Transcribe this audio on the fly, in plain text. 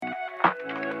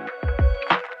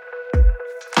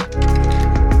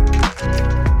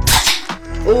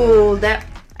that.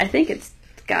 I think it's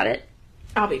got it.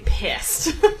 I'll be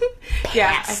pissed.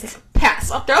 Yeah.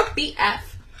 Pass. I'll throw up the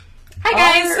F. Hi,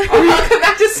 guys. Welcome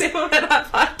back to Sample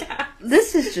That Podcast.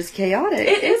 This is just chaotic.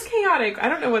 It is chaotic. I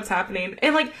don't know what's happening.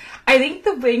 And, like, I think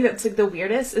the thing that's, like, the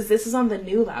weirdest is this is on the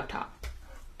new laptop.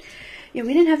 Yeah,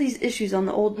 we didn't have these issues on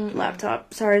the old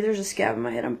laptop. Sorry, there's a scab in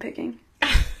my head I'm picking.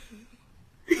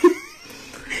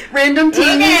 Random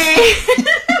teens. Okay.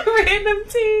 Random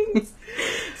teens.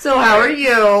 So, how are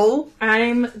you?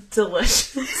 I'm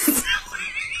delicious.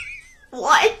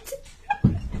 What?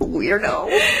 Weirdo.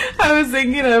 I was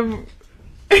thinking of...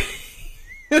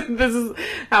 This is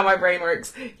how my brain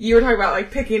works. You were talking about,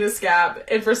 like, picking a scab,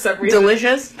 and for some reason...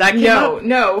 Delicious? That came up?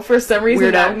 No. For some reason,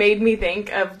 Weirdo. That made me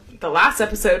think of the last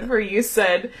episode where you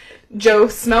said Joe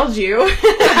smelled you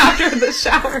after the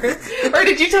shower. Or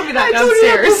did you tell me that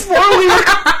downstairs? Before we were...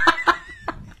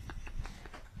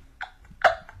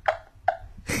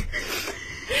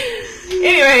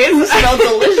 Anyways, you smell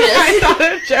delicious. I thought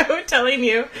of Joe telling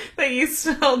you that you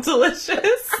smell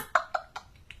delicious.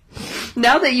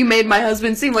 Now that you made my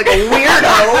husband seem like a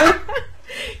weirdo.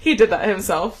 He did that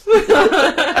himself.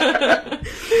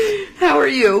 How are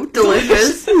you?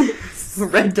 Delicious.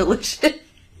 Red delicious.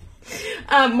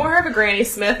 More of a Granny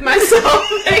Smith myself.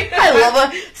 I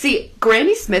love See,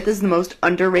 Granny Smith is the most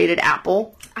underrated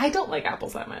apple. I don't like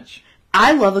apples that much.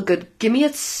 I love a good... Give me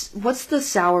what's the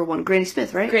sour one? Granny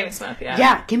Smith, right? Granny Smith, yeah.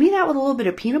 Yeah, give me that with a little bit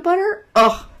of peanut butter.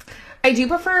 Ugh. I do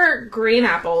prefer green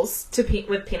apples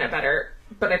with peanut butter,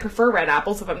 but I prefer red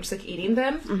apples if I'm just, like, eating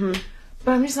them. Mm-hmm.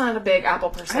 But I'm just not a big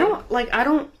apple person. I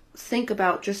don't think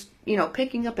about just,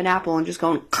 picking up an apple and just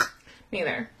going...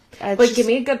 Neither. Give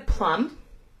me a good plum.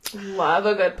 Love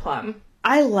a good plum.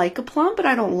 I like a plum, but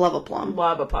I don't love a plum.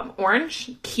 Love a plum.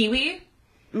 Orange? Kiwi?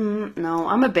 No,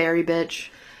 I'm a berry bitch.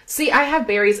 See, I have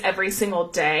berries every single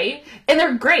day, and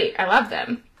they're great. I love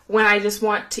them. When I just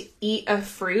want to eat a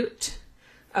fruit,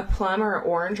 a plum or an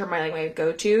orange are my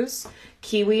go-tos.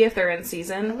 Kiwi if they're in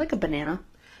season. I like a banana.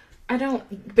 I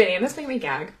don't... Bananas make me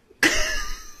gag.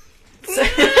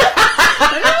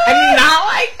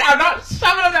 I'm not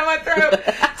shoving them down my throat.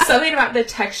 Something about the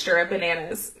texture of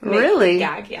bananas makes me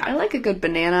gag, yeah. I like a good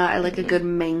banana. I like a good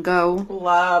mango.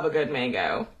 Love a good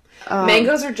mango.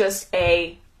 Mangoes are just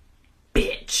a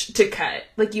bitch to cut.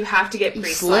 Like, you have to get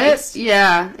pre-sliced. Slip?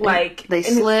 Yeah. Like, they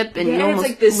slip and you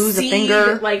almost lose a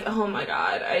finger. Like, oh my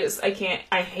god. I can't.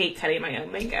 I hate cutting my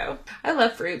own mango. I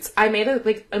love fruits. I made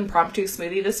a, impromptu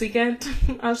smoothie this weekend.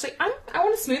 I was like, I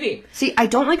want a smoothie. See, I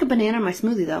don't like a banana in my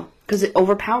smoothie, though. Because it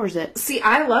overpowers it. See,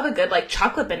 I love a good,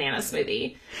 chocolate banana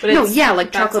smoothie.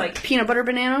 But chocolate peanut butter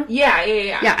banana. Yeah.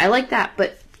 Yeah, I like that,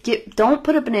 but... Don't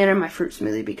put a banana in my fruit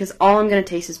smoothie because all I'm going to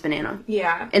taste is banana.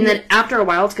 Yeah. And then after a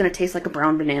while, it's going to taste like a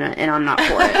brown banana, and I'm not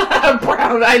for it.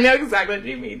 Brown. I know exactly what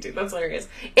you mean, too. That's hilarious.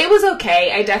 It was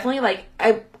okay. I definitely,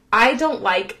 I don't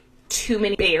like too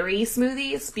many berry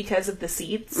smoothies because of the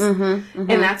seeds. And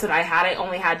that's what I had. I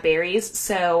only had berries.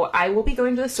 So I will be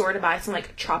going to the store to buy some,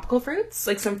 tropical fruits.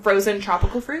 Some frozen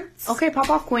tropical fruits. Okay, pop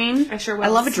off, queen. I sure will. I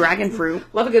love a dragon fruit.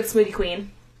 Love a good smoothie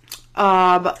queen.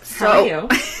 How are you?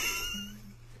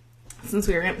 Since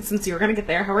you were gonna get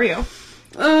there, how are you?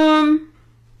 I'm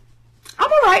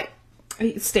alright. Are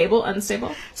you stable,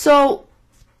 unstable? So,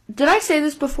 did I say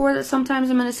this before that sometimes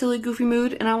I'm in a silly, goofy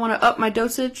mood and I want to up my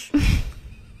dosage?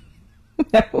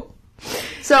 No.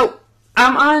 So,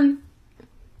 I'm on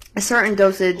a certain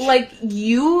dosage.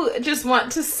 You just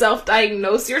want to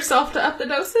self-diagnose yourself to up the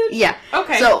dosage? Yeah.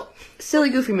 Okay. So, silly,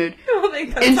 goofy mood. I don't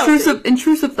think that's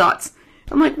intrusive thoughts.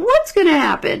 I'm like, what's gonna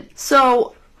happen?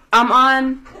 So, I'm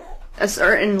on a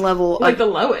certain level of... the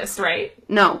lowest, right?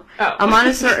 No. Oh. I'm on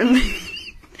a certain...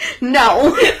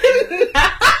 No.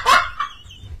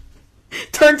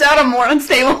 Turns out I'm more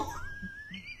unstable.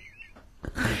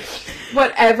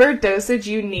 Whatever dosage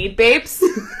you need, babes,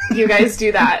 you guys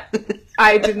do that.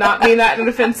 I did not mean that in an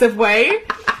offensive way.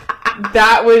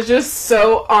 That was just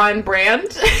so on brand.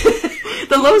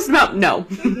 The lowest amount, no.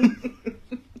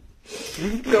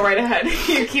 Go right ahead.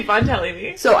 You keep on telling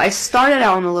me. So I started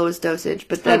out on the lowest dosage,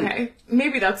 but then... Okay.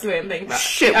 Maybe that's the way I'm thinking about it.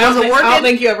 Shit, wasn't working? I don't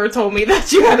think you ever told me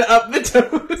that you had to up the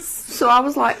dose. So I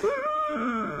was like,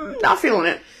 not feeling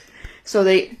it. So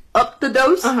they upped the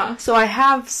dose. So I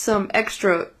have some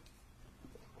extra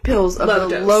pills of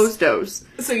the lowest dose.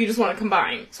 So you just want to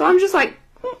combine. So I'm just like,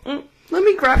 let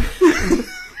me grab...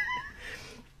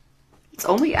 It's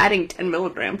only adding 10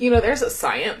 milligrams. There's a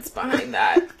science behind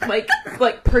that.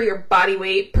 like per your body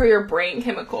weight, per your brain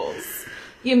chemicals.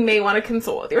 You may want to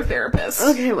consult with your therapist.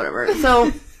 Okay, whatever.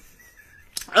 So,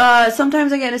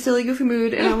 sometimes I get in a silly, goofy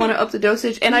mood and I want to up the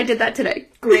dosage, and I did that today.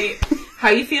 Great. How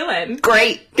you feeling?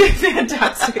 Great.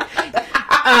 Fantastic.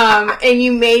 And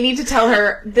you may need to tell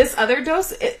her, this other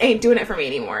dose ain't doing it for me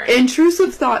anymore.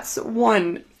 Intrusive thoughts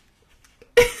 1.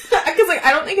 Because, like,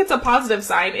 I don't think it's a positive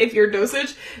sign if your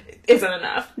dosage isn't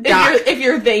enough. If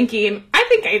you're thinking, I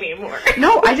think I need more.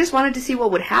 No, I just wanted to see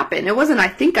what would happen. It wasn't, I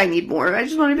think I need more. I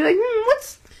just wanted to be like,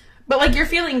 what's... But, like, you're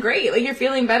feeling great. Like, you're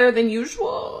feeling better than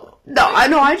usual. No,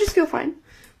 I just feel fine.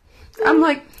 I'm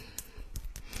like,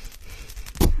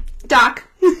 Doc.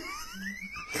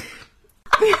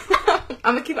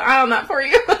 I'm gonna keep an eye on that for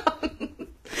you.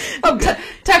 I'll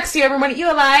text you every morning.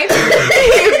 You alive?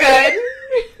 You good?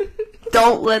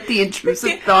 Don't let the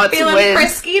intrusive thoughts Feeling win.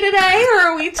 frisky today, or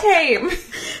are we tame?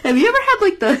 Have you ever had,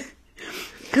 like,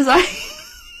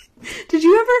 did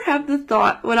you ever have the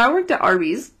thought, when I worked at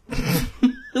Arby's,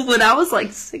 when I was,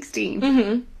 like,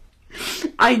 16,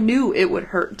 I knew it would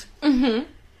hurt.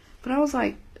 But I was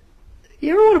like,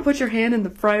 you ever want to put your hand in the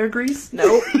fryer grease?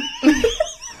 Nope.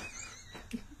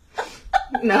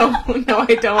 No,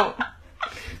 I don't.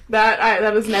 That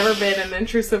has never been an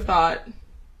intrusive thought.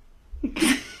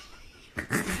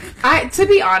 To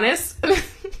be honest,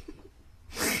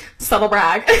 subtle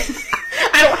brag.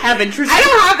 I don't have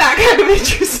that kind of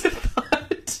intrusive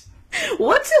thought.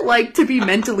 What's it like to be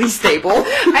mentally stable?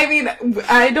 I mean,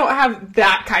 I don't have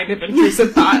that kind of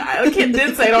intrusive thought. I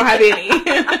didn't say I don't have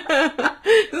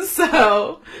any.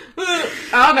 So,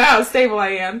 I don't know how stable I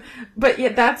am. But yeah,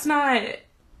 that's not...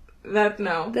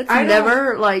 no. That's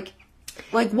never, like,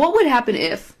 what would happen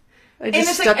if I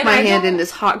just stuck my hand in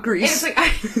this hot grease? And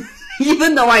it's like,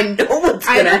 even though I know what's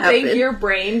gonna happen. I don't think your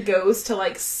brain goes to,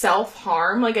 like,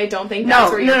 self-harm. Like, I don't think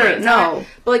that's where your brain's at.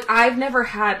 But, like, I've never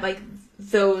had, like,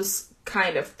 those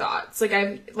kind of thoughts. Like,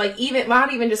 I've, like, even,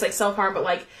 not even just, like, self-harm, but,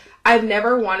 like, I've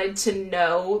never wanted to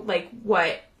know, like,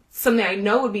 what something I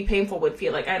know would be painful would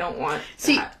feel like. I don't want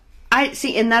that.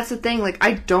 And that's the thing, like,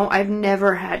 I've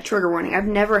never had, trigger warning, I've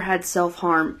never had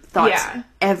self-harm thoughts. Yeah.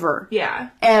 Ever. Yeah.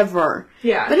 Ever.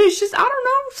 Yeah. But it's just, I don't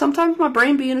know, sometimes my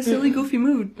brain be in a silly, goofy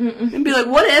mood. And be like,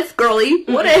 what if, girly?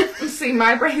 What if? See,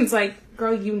 my brain's like,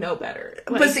 girl, you know better.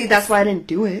 Like, but see, that's why I didn't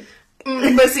do it.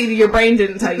 But see, your brain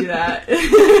didn't tell you that.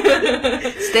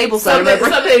 Stable side of my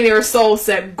brain. Something in your soul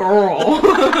said, girl,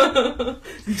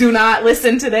 do not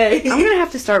listen today. I'm going to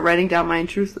have to start writing down my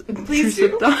intrusive thoughts. Please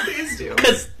do.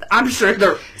 Because I'm sure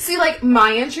they're... See, like,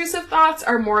 my intrusive thoughts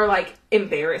are more, like,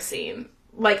 embarrassing.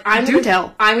 Like, I'm going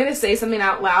to say something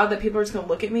out loud that people are just going to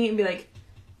look at me and be like,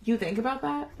 you think about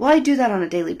that? Well, I do that on a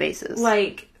daily basis.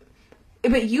 Like,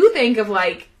 but you think of,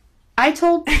 like... I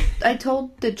told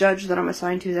the judge that I'm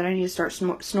assigned to that I need to start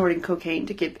snorting cocaine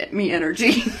to give me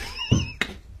energy.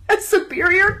 A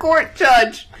superior court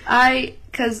judge.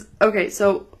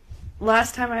 So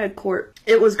last time I had court,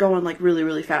 it was going, like, really,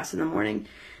 really fast in the morning.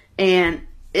 And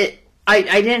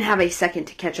I didn't have a second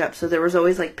to catch up, so there was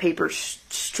always, like, papers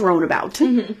strewn about.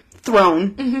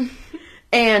 Thrown.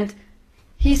 And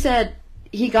he said,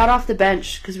 he got off the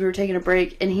bench because we were taking a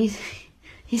break, and he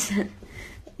said...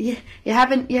 You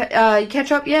haven't you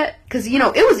catch up yet? Because, you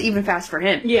know, it was even fast for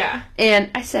him. Yeah.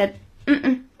 And I said,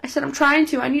 I said, I'm trying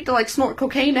to. I need to, like, snort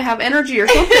cocaine to have energy or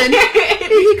something. And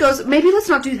he goes, maybe let's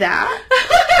not do that.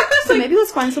 So maybe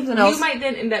let's find something else. You might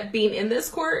then end up being in this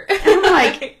court. And I'm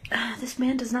like, this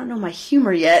man does not know my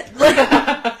humor yet.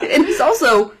 And he's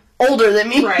also older than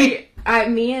me. Right.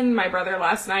 Me and my brother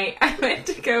last night,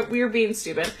 we were being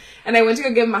stupid, and I went to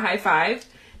go give him a high five,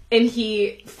 and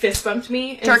he fist bumped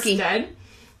me instead.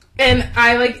 And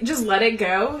I, like, just let it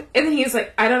go. And then he's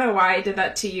like, I don't know why I did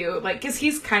that to you. Like, because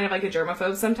he's kind of, like, a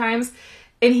germaphobe sometimes.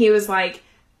 And he was like,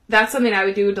 that's something I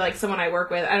would do to, like, someone I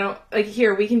work with. I don't, like,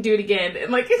 here, we can do it again.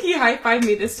 And, like, he high-fived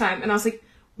me this time. And I was like,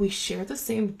 we share the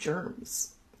same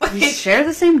germs. Like, we share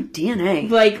the same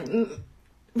DNA. Like,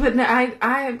 but no,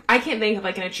 I can't think of,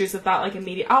 like, an intrusive thought, like,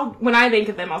 immediately. When I think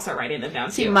of them, I'll start writing them down,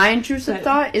 too. See, my intrusive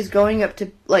thought is going up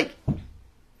to, like...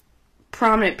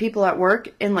 prominent people at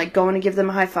work and, like, going to give them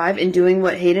a high five and doing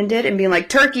what Hayden did and being like,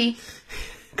 turkey,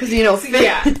 because, you know,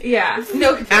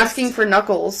 no, asking for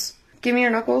knuckles. Give me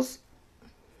your knuckles.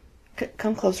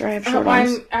 Come closer, I have short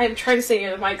arms. I'm trying to stay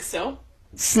near the mic still.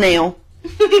 Snail.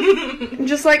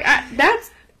 Just like,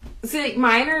 that's... See, like,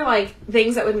 mine are, like,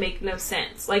 things that would make no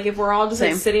sense. Like, if we're all just,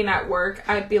 like, sitting at work,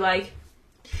 I'd be like,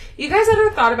 you guys ever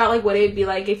thought about, like, what it would be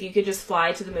like if you could just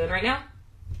fly to the moon right now?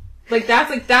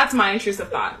 That's my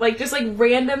intrusive thought. Like, just, like,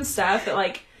 random stuff that,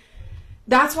 like,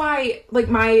 that's why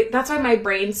my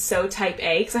brain's so type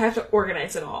A, because I have to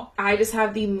organize it all. I just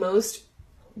have the most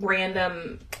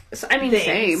random things.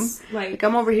 Same. Like,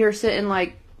 I'm over here sitting,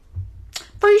 like,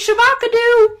 free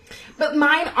shabakadoo. But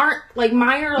mine aren't, like,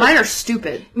 mine are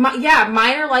stupid. Mine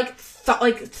are, like,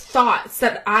 thoughts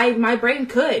that my brain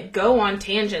could go on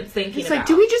tangents thinking about. It's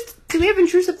like, do we have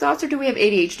intrusive thoughts or do we have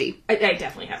ADHD? I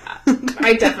definitely have that.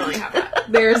 I definitely have that.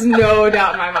 There's no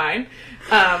doubt in my mind.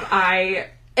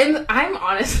 I'm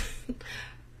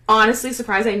honestly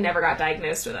surprised I never got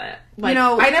diagnosed with it. Like,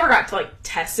 I never got to, like,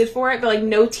 tested for it, but, like,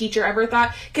 no teacher ever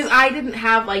thought, because I didn't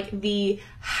have, like, the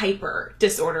hyper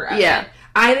disorder of it.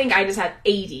 I think I just had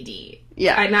ADD.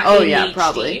 Yeah. Not ADHD. Yeah,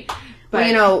 probably.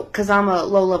 But, well, because I'm a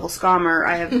low-level scammer,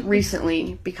 I have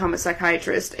recently become a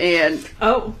psychiatrist, and...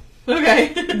 Oh,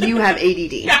 okay. You have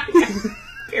ADD. Yeah.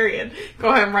 Period. Go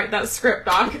ahead and write that script,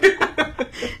 Doc.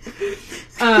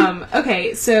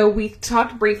 Okay, so we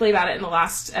talked briefly about it in the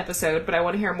last episode, but I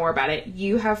want to hear more about it.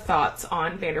 You have thoughts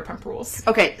on Vanderpump Rules.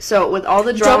 Okay, so with all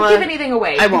the drama... Don't give anything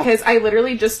away, I won't. Because I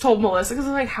literally just told Melissa, because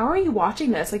I was like, how are you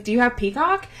watching this? Like, do you have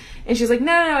Peacock? And she's like,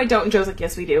 no, I don't. And Joe's like,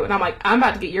 yes, we do. And I'm like, I'm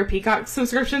about to get your Peacock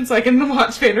subscription so I can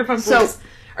watch Vanderpump Rules.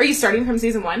 Are you starting from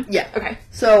season 1? Yeah. Okay.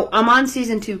 So, I'm on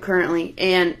season 2 currently,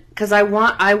 and because I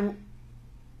want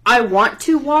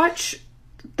to watch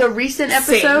the recent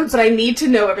episodes. Same, but I need to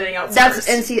know everything else first.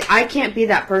 And see, I can't be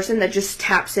that person that just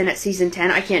taps in at season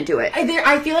 10. I can't do it.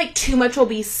 I feel like too much will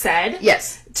be said.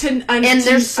 Yes. And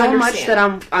there's so much that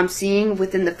I'm seeing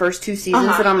within the first 2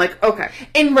 seasons that I'm like, okay.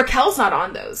 And Raquel's not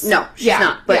on those. No, she's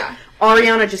not. But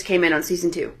Ariana just came in on season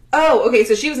 2. Oh, okay,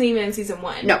 so she wasn't even in season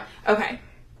 1. No. Okay.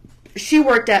 She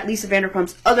worked at Lisa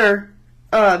Vanderpump's other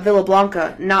Villa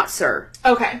Blanca, not SUR.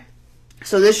 Okay.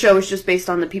 So this show is just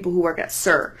based on the people who work at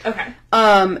SUR. Okay.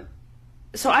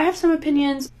 So I have some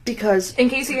opinions because... In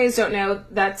case you guys don't know,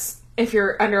 that's, if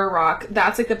you're under a rock,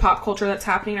 that's like the pop culture that's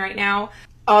happening right now.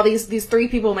 All these 3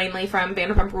 people mainly from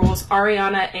Vanderpump Rules,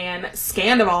 Ariana and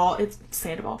Scandavol. It's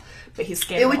Sandoval, but he's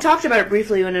Scandavol. Yeah, we talked about it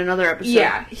briefly in another episode.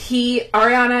 Yeah,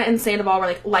 Ariana and Sandoval were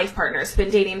like life partners. Been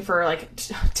dating for like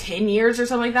 10 years or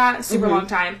something like that. Super long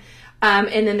time.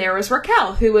 And then there was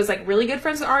Raquel, who was like really good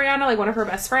friends with Ariana, like one of her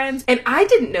best friends. And I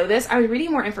didn't know this. I was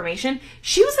reading more information.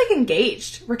 She was like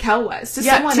engaged. Raquel was to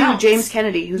someone else. James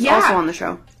Kennedy, who's also on the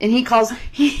show. And he calls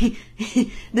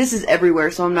this is everywhere,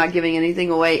 so I'm not giving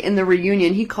anything away. In the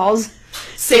reunion, he calls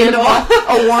Sandoval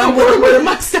a warm word with a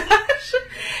mustache.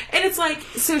 And it's like,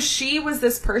 so she was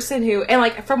this person who, and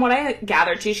like, from what I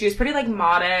gathered too, she was pretty like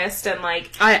modest and like...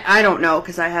 I don't know,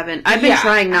 because I've been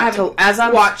trying not to, as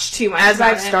I've watched too much. As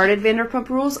I've started Vanderpump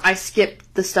Rules, I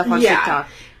skipped the stuff on TikTok.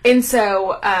 And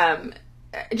so,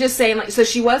 just saying, like, so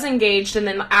she was engaged, and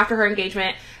then after her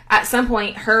engagement, at some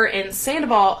point, her and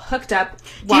Sandoval hooked up.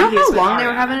 Do you know how long they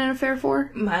were having an affair for?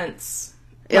 Months.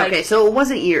 Okay, so it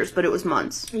wasn't years, but it was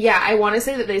months. Yeah, I want to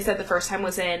say that they said the first time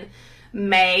was in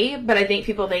May, but I think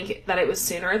people think that it was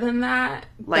sooner than that.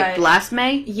 Like last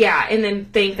May? Yeah, and then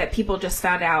think that people just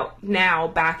found out now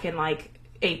back in like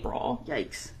April.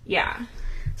 Yikes. Yeah.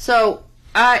 So,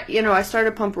 I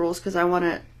started Pump Rules because I want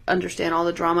to understand all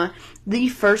the drama. The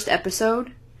first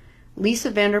episode,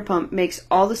 Lisa Vanderpump makes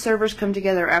all the servers come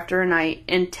together after a night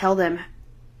and tell them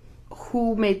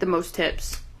who made the most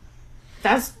tips.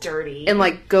 That's dirty. And,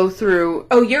 like, go through...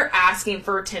 Oh, you're asking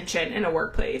for attention in a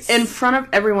workplace. In front of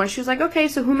everyone. She was like, okay,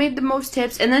 so who made the most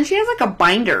tips? And then she has, like, a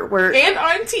binder where... And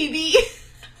on TV.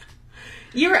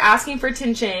 You were asking for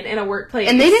attention in a workplace.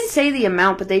 And they didn't say the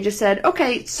amount, but they just said,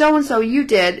 okay, so-and-so, you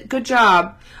did. Good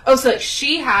job. Oh, so, like,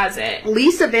 she has it.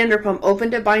 Lisa Vanderpump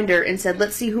opened a binder and said,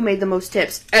 let's see who made the most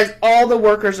tips, as all the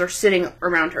workers are sitting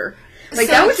around her. Like,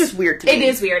 so that was just weird to me. It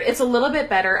is weird. It's a little bit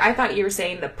better. I thought you were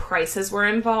saying the prices were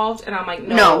involved, and I'm like,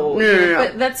 no.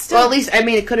 But that's still... Well, at least, I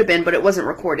mean, it could have been, but it wasn't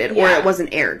recorded, or it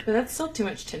wasn't aired. But that's still too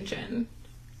much tension.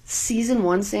 Season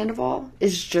 1 Sandoval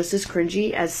is just as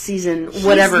cringy as season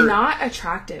whatever. He's not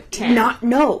attractive, Tim.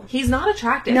 No. He's not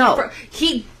attractive. No.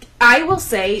 I will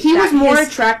say he was more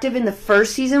attractive in the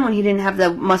first season when he didn't have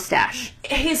the mustache.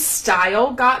 His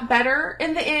style got better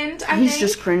in the end, I think. He's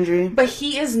just cringy. But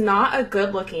he is not a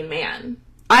good-looking man.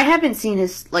 I haven't seen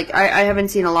his, like, I haven't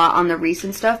seen a lot on the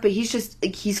recent stuff, but he's just,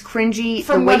 like, he's cringy.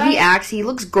 The way he acts, he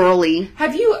looks girly. I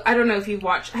don't know if you've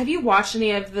watched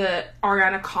any of the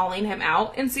Ariana calling him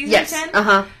out in season 10? Yes,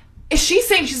 uh-huh. She's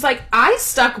saying, she's like, I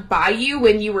stuck by you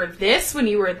when you were this, when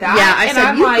you were that. Yeah, I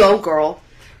said, you go, girl.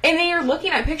 And then you're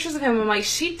looking at pictures of him, I'm like,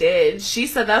 she did. She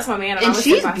said, that's my man. And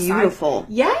she's beautiful.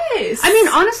 Yes. I mean,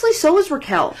 honestly, so is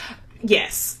Raquel.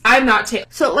 Yes. I'm not...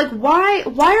 So, like, why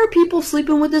are people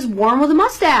sleeping with this worm with a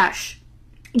mustache?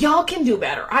 Y'all can do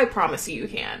better. I promise you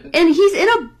can. And he's in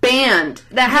a band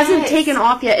that hasn't taken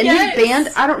off yet. And his band,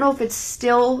 I don't know if it's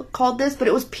still called this, but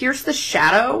it was Pierce the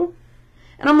Shadow.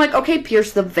 And I'm like, okay,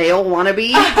 Pierce the Veil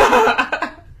wannabe.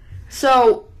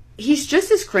 So... he's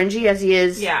just as cringy as he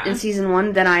is in season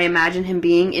 1 than I imagine him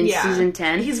being in season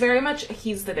 10. He's very much,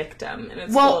 he's the victim. And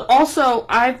it's also,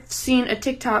 I've seen a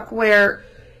TikTok where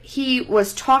he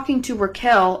was talking to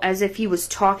Raquel as if he was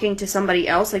talking to somebody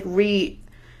else, like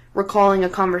recalling a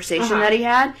conversation that he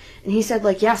had. And he said,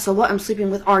 like, yeah, so what? I'm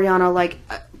sleeping with Ariana, like,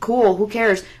 cool, who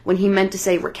cares? When he meant to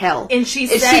say Raquel. And she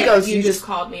goes, you just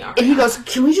called me Ariana. And he goes,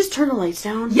 can we just turn the lights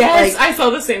down? Yes, I saw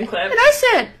the same clip. And I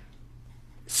said,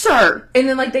 sir. And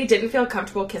then, like, they didn't feel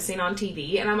comfortable kissing on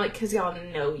TV. And I'm like, because y'all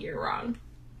know you're wrong.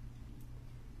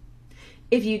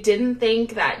 If you didn't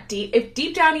think that if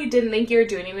deep down you didn't think you were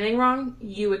doing anything wrong,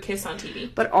 you would kiss on TV.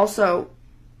 But also,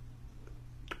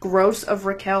 gross of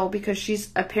Raquel, because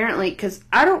she's apparently,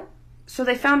 so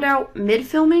they found out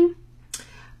mid-filming?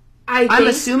 I'm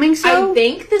assuming so? I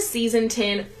think the season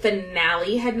 10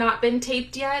 finale had not been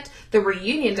taped yet. The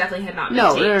reunion definitely had not been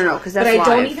taped. No, because that's live. But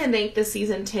I don't even think the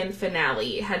season 10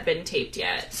 finale had been taped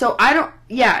yet. So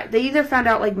they either found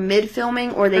out, like,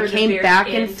 mid-filming, or they came back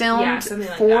and filmed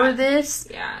for this.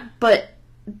 Yeah. But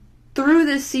through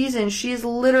this season, she's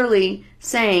literally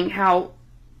saying how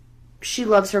she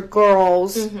loves her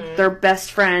girls, they're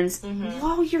best friends,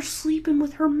 while you're sleeping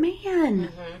with her man.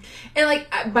 And, like,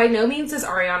 by no means does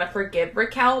Ariana forgive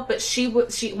Raquel, but she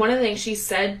one of the things she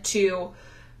said to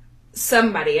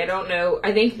somebody, I don't know,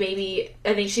 I think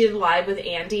she did live with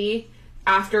Andy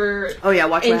after. Oh, yeah,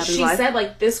 watch What Happens Live. And she said,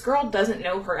 like, this girl doesn't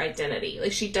know her identity.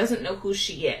 Like, she doesn't know who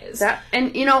she is.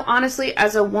 And, honestly,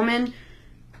 as a woman,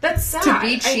 that's sad. To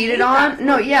be cheated on.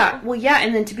 No, yeah. Well, yeah,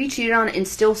 and then to be cheated on and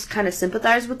still kind of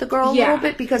sympathize with the girl a little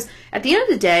bit, because at the end of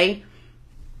the day,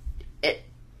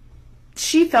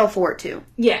 she fell for it too.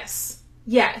 Yes.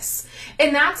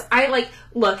 And that's,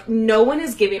 look, no one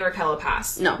is giving Raquel a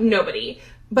pass. No. Nobody.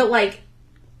 But, like,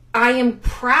 I am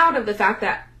proud of the fact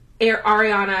that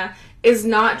Ariana is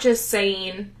not just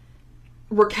saying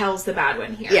Raquel's the bad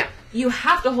one here. Yeah. You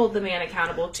have to hold the man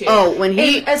accountable, too. Oh, and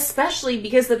especially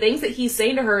because the things that he's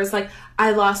saying to her is like,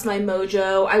 I lost my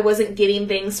mojo, I wasn't getting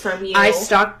things from you. I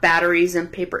stocked batteries and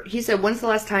paper. He said, when's the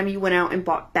last time you went out and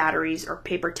bought batteries or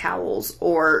paper towels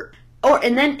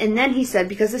and then he said,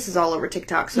 because this is all over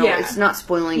TikTok, so it's not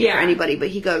spoiling it for anybody, but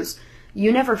he goes,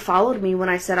 you never followed me when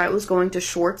I said I was going to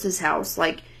Schwartz's house.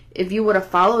 Like, if you would have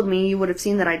followed me, you would have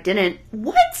seen that I didn't.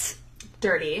 What?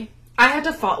 Dirty. I had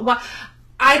to follow. Well,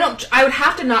 I would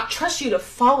have to not trust you to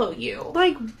follow you.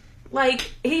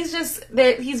 Like, he's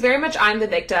very much I'm the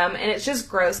victim, and it's just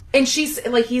gross. And she's,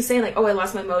 like, he's saying, like, oh, I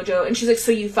lost my mojo, and she's like,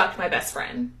 so you fucked my best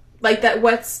friend. Like, that,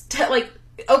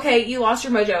 okay, you lost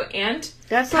your mojo, and?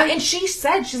 And she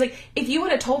said, she's like, if you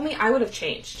would have told me, I would have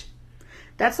changed.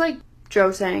 That's like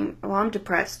Joe saying, well, I'm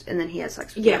depressed, and then he has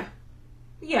sex with you.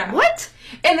 Yeah. What?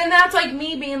 And then that's like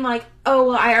me being like, oh,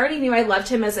 well, I already knew I loved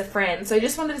him as a friend, so I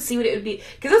just wanted to see what it would be.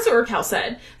 Because that's what Raquel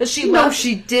said. That she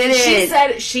she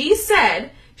didn't. She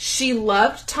said she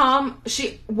loved Tom.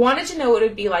 She wanted to know what it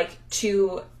would be like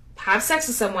to have sex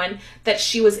with someone that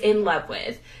she was in love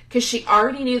with. Because she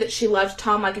already knew that she loved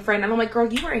Tom like a friend. And I'm like,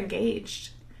 girl, you were engaged.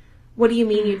 What do you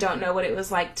mean you don't know what it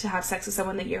was like to have sex with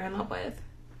someone that you're in love with?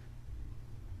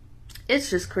 It's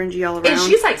just cringy all around. And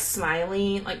she's, like,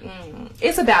 smiling. Like,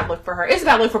 it's a bad look for her. It's a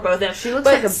bad look for both of them. She looks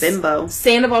like a bimbo.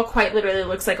 Sandoval quite literally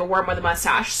looks like a worm with a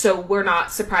mustache, so we're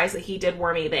not surprised that he did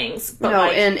wormy things.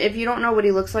 But and if you don't know what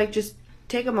he looks like, just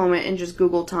take a moment and just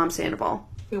Google Tom Sandoval.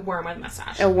 A worm with a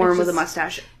mustache. A worm with a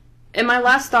mustache. And my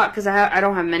last thought, because I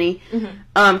don't have many,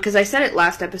 because I said it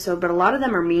last episode, but a lot of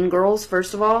them are mean girls,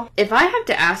 first of all. If I have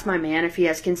to ask my man if he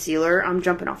has concealer, I'm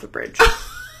jumping off a bridge.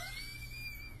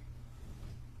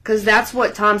 Because that's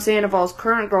what Tom Sandoval's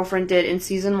current girlfriend did in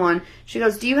season 1. She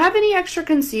goes, do you have any extra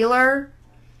concealer?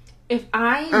 If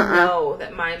I know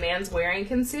that my man's wearing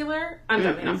concealer, I'm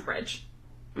jumping off the bridge.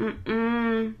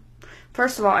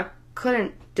 First of all, I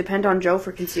couldn't depend on Joe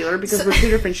for concealer because we're two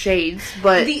different shades,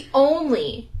 but... The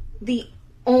only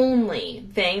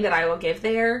thing that I will give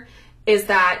there is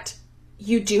that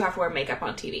you do have to wear makeup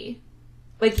on TV.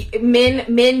 Like, men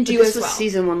do as well. This was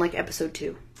season 1, like episode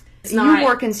 2. You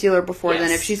wore concealer before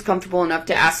then if she's comfortable enough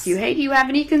to ask you, hey, do you have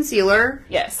any concealer?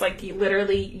 Yes, like you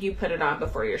put it on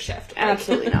before your shift.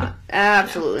 Absolutely not.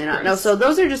 Absolutely not. No, so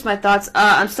those are just my thoughts.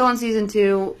 I'm still on season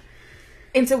 2.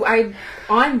 And so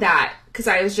on that, because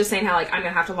I was just saying how, like, I'm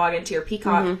going to have to log into your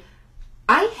Peacock.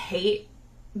 I hate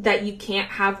that you can't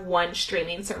have one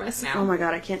streaming service now. Oh my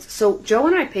god, I can't. So Joe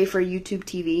and I pay for YouTube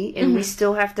TV, and we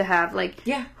still have to have, like,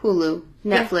 Hulu,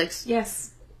 Netflix. Yeah. Yes.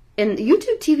 And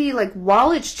YouTube TV, like,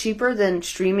 while it's cheaper than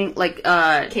streaming, like,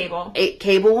 cable.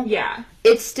 Cable. Yeah.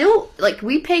 It's still, like,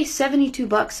 we pay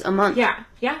 $72 a month. Yeah.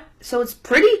 Yeah. So it's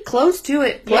pretty close to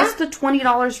it. Plus the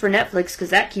 $20 for Netflix,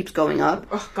 because that keeps going up.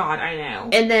 Oh, God, I know.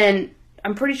 And then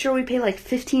I'm pretty sure we pay like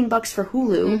 $15 for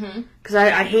Hulu. Because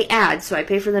I hate ads, so I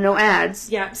pay for the no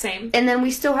ads. Yeah, same. And then we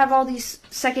still have all these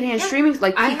secondhand streaming,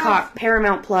 like Peacock,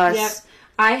 Paramount Plus. Yep.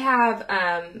 I have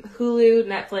Hulu,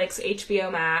 Netflix,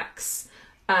 HBO Max,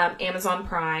 Amazon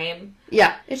Prime.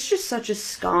 Yeah, it's just such a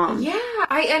scam. Yeah,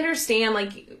 I understand,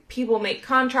 like, people make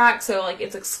contracts, so, like,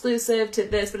 it's exclusive to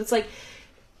this, but it's like,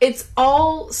 it's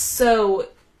all so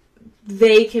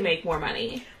they can make more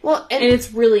money. Well, and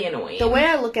it's really annoying. The way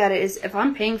I look at it is, if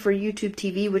I'm paying for YouTube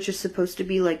TV, which is supposed to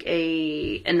be like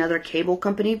another cable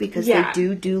company because they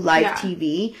do live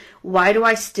TV, why do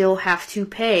I still have to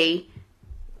pay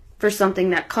for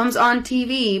something that comes on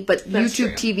TV, but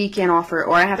YouTube TV can't offer,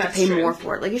 or I have to pay more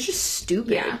for it? Like, it's just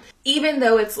stupid. Yeah. Even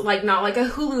though it's like not like a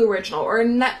Hulu original or a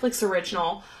Netflix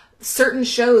original, certain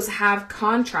shows have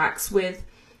contracts with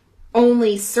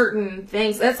only certain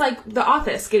things. That's like The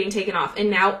Office getting taken off and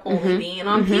now only being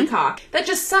on Peacock. That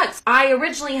just sucks. I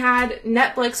originally had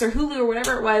Netflix or Hulu or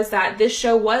whatever it was that this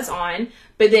show was on,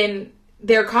 but then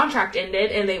their contract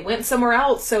ended and they went somewhere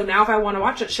else. So now if I want to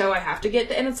watch that show, I have to get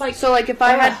and it's like, so like if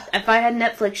I had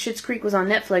Netflix, Schitt's Creek was on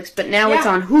Netflix, but now it's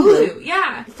on Hulu.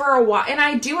 Yeah, for a while. And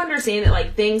I do understand that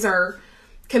like things are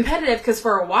competitive because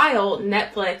for a while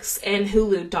Netflix and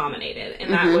Hulu dominated,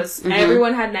 and that was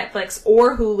everyone had Netflix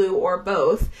or Hulu or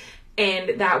both,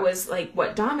 and that was like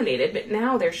what dominated. But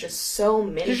now there's just so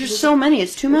many. There's just so many.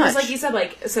 It's too much. Because like you said,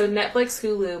 like so Netflix,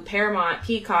 Hulu, Paramount,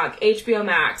 Peacock, HBO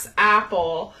Max,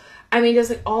 Apple. I mean, just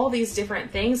like all these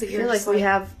different things that you're like just we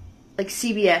have. Like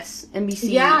CBS,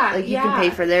 NBC, yeah, like you can pay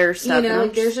for their stuff. You know,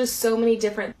 like there's just so many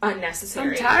different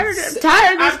unnecessary. I'm tired of this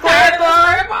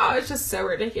crap. It's just so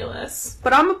ridiculous.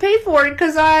 But I'm gonna pay for it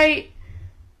because I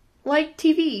like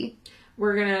TV.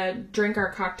 We're gonna drink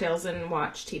our cocktails and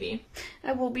watch TV.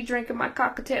 I will be drinking my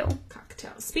cocktail.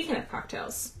 Cocktails. Speaking of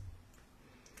cocktails,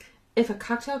 if a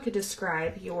cocktail could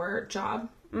describe your job,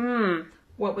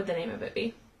 what would the name of it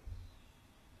be?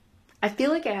 I feel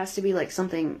like it has to be like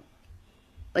something.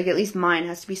 Like, at least mine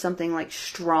has to be something, like,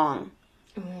 strong.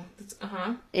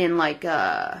 In, like,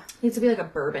 needs to be, like, a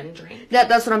bourbon drink.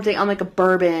 That's what I'm thinking. I'm, like, a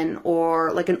bourbon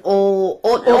or, like, an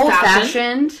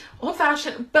old-fashioned.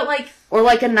 Old-fashioned, but, like... Or,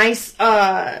 like, a nice,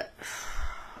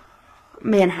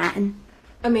 Manhattan.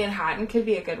 A Manhattan could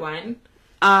be a good one.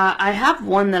 I have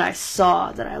one that I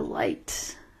saw that I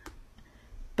liked.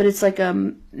 But it's like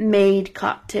a made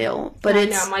cocktail. But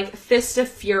it's... I'm like Fist of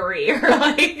Fury or,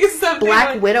 like, something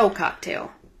Black Widow cocktail.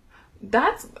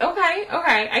 That's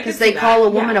okay. Because they call a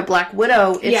woman a Black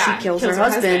Widow if she kills her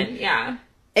husband. Yeah.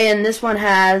 And this one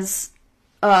has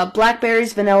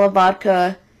blackberries, vanilla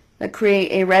vodka that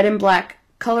create a red and black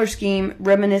color scheme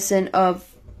reminiscent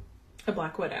of a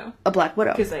Black Widow.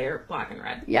 Because they are black and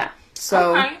red. Yeah.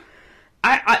 So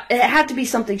it had to be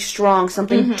something strong,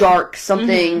 something dark,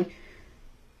 something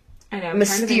I know. I'm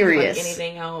mysterious. Trying to think of, like,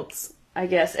 anything else. I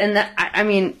guess. And that I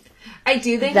mean. I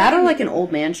do think that or like an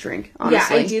old man's drink,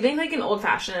 honestly. Yeah, I do think like an old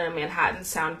fashioned and a Manhattan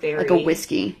sound very like a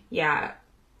whiskey. Yeah.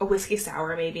 A whiskey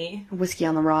sour maybe. A whiskey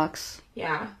on the rocks.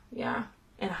 Yeah. And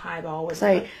a highball with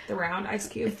the round ice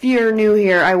cube. If you're new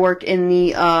here, I work in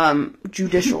the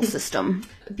judicial system.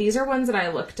 These are ones that I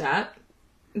looked up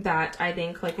that I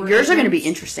think like yours are going to be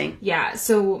interesting. Yeah,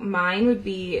 so mine would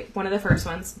be one of the first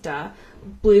ones,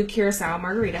 blue curacao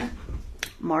margarita.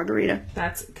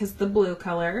 That's because the blue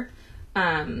color.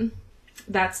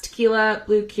 That's tequila,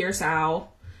 blue curacao.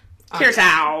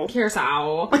 Curacao. I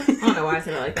don't know why I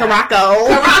said it like that.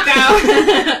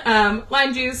 Caraco.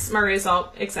 Lime juice, margarita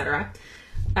salt, etc.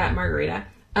 Margarita.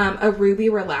 A ruby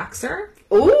relaxer.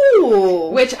 Ooh.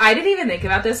 Which I didn't even think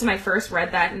about this when I first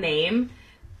read that name.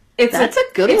 That's a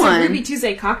good one. It's a Ruby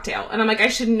Tuesday cocktail. And I'm like, I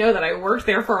should know that I worked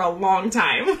there for a long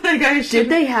time. Like I should. Did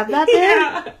they have that there?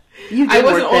 Yeah. I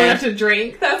wasn't old enough to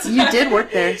drink. You did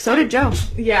work there. So did Joe.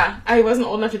 Yeah, I wasn't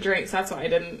old enough to drink, so that's why I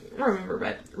didn't remember.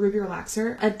 But Ruby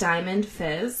Relaxer, a Diamond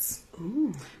Fizz,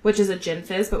 which is a gin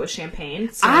fizz but with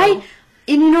champagne. So. And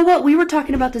you know what? We were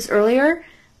talking about this earlier.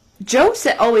 Joe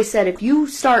always said if you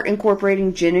start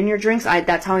incorporating gin in your drinks,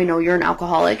 that's how I know you're an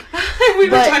alcoholic. We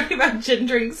were talking about gin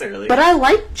drinks earlier. But I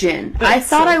like gin. That's I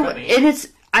thought funny.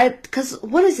 because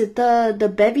what is it?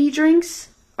 The bevy drinks.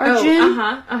 Gin?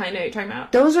 I know what you're talking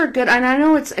about. Those are good, and I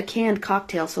know it's a canned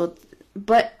cocktail,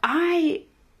 but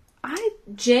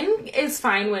gin is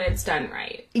fine when it's done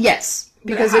right. Yes,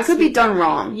 because it could be done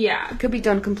wrong. Yeah. It could be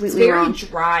done completely wrong. It's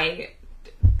very dry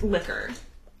liquor.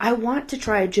 I want to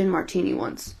try a gin martini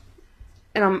once,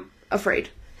 and I'm afraid.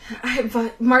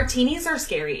 But martinis are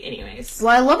scary anyways.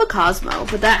 Well, I love a Cosmo,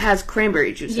 but that has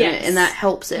cranberry juice in it, and that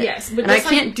helps it. Yes. But and I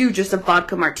can't do just a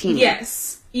vodka martini.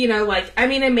 Yes. You know, like, I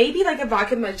mean, it may be like a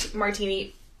vodka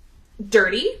martini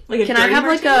dirty. Like a Can dirty I have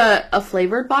martini? like a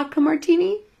flavored vodka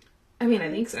martini? I mean, I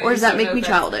think so. Or does that make me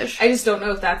childish? I just don't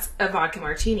know if that's a vodka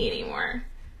martini anymore.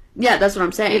 Yeah, that's what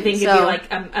I'm saying. I think it'd be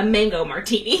like a mango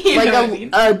martini. You like know what I mean?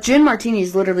 a gin martini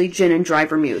is literally gin and dry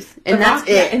vermouth. And that's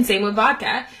vodka, it. And same with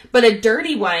vodka. But a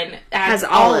dirty one has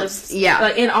olives. Yeah.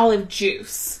 Like, and olive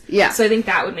juice. Yeah. So I think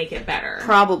that would make it better.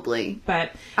 Probably.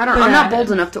 But I'm not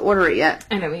bold enough to order it yet.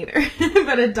 I know either.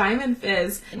 But a Diamond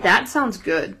Fizz. That sounds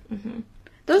good. Mm-hmm.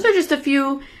 Those are just a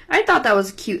few. I thought that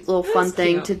was a cute little fun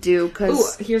thing to do.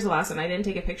 Cause... Ooh, here's the last one. I didn't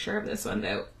take a picture of this one,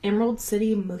 though. Emerald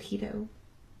City Mojito.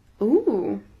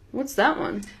 Ooh. What's that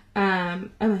one? A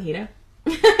mojito. A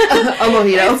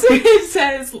mojito. It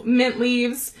says mint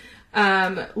leaves,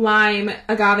 lime,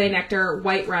 agave nectar,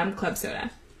 white rum, club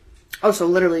soda. Oh, so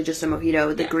literally just a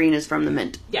mojito. The green is from the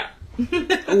mint. Yeah.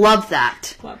 Love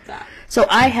that. Love that. So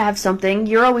I have something.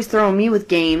 You're always throwing me with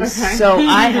games. Okay. So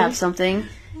I have something.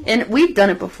 And we've done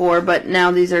it before, but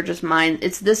now these are just mine.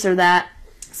 It's this or that.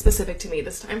 Specific to me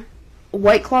this time.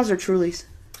 White Claws or Trulies?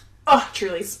 Oh,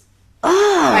 Trulies.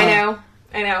 Oh. I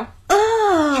know.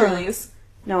 Oh. Trulies.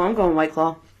 No, I'm going White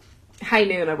Claw. High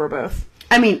noon over both.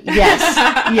 I mean, yes.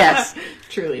 Yes.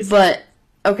 Trulies. But,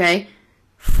 okay.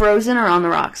 Frozen or on the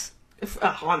rocks?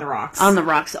 On the rocks. On the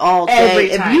rocks all day. Every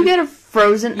time. If you get a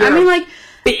frozen... I mean, like...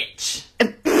 Bitch.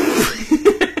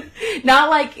 Not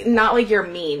like you're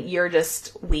mean. You're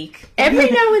just weak. Every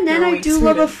now and then I do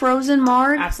love a frozen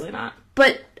marg. Absolutely not.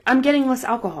 But I'm getting less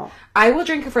alcohol. I will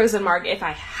drink a frozen marg if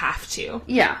I have to.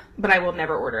 Yeah. But I will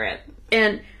never order it.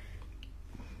 And...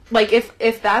 Like,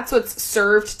 if that's what's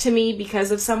served to me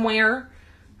because of somewhere,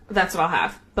 that's what I'll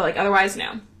have. But, like, otherwise,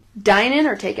 no. Dine in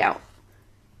or take out?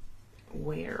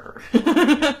 Where?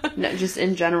 No, just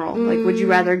in general. Like, would you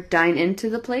rather dine into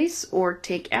the place or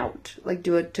take out? Like,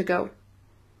 do it to go?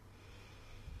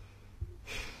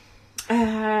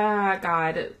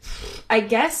 God. I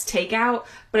guess takeout,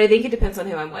 but I think it depends on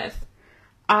who I'm with.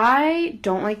 I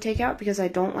don't like takeout because I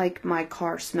don't like my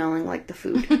car smelling like the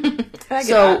food.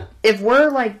 So if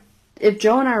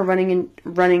Joe and I are running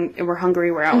and we're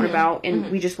hungry, we're out and about,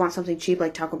 and we just want something cheap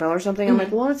like Taco Bell or something, I'm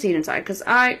like, well, let's eat inside because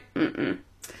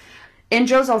And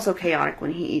Joe's also chaotic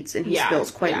when he eats, and he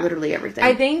spills quite literally everything.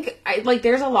 I think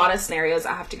there's a lot of scenarios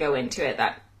I have to go into it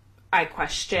that I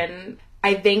question.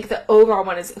 I think the overall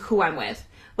one is who I'm with.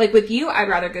 Like with you, I'd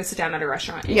rather go sit down at a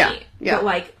restaurant and eat. Yeah. But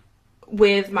like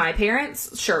with my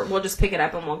parents, sure, we'll just pick it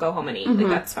up and we'll go home and eat. Like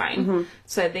that's fine.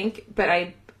 So I think, but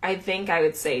I think I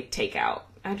would say takeout.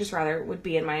 I just rather would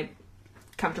be in my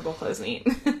comfortable clothes and eat.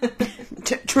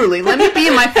 Truly, let me be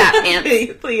in my fat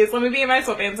pants. Please, let me be in my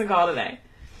sweatpants and call it a day.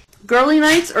 Girly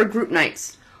nights or group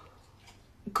nights?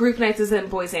 Group nights is in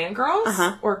boys and girls?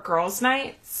 Or girls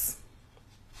nights?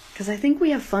 Because I think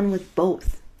we have fun with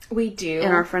both. We do.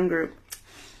 In our friend group.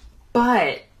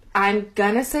 But I'm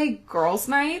gonna say girls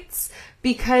nights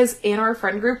because in our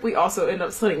friend group we also end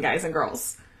up splitting guys and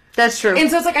girls. That's true. And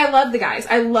so it's like I love the guys.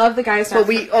 I love the guys. But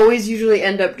we always usually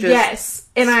end up just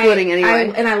splitting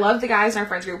anyway. And I love the guys in our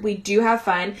friends group. We do have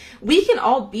fun. We can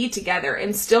all be together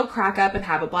and still crack up and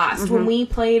have a blast. When we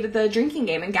played the drinking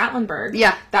game in Gatlinburg,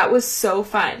 that was so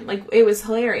fun. Like it was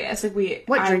hilarious. Like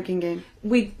What drinking game?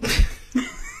 We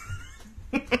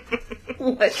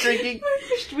What drinking?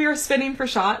 We were spinning for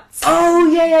shots.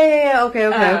 Oh yeah.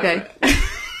 Okay.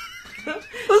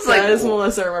 It's like, does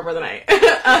Melissa remember the night?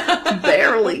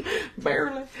 Barely.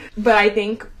 But I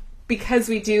think because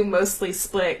we do mostly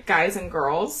split guys and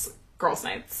girls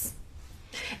nights.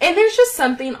 And there's just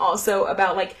something also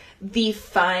about like the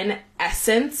fun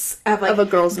essence of a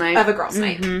girls' night.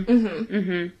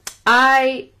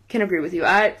 I can agree with you.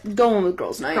 I go on with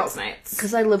girls' nights. Girls' nights.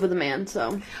 Because I live with a man,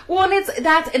 so. Well,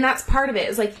 and that's part of it.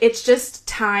 Is like it's just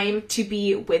time to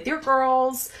be with your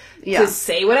girls. To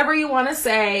say whatever you want to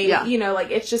say. You know, like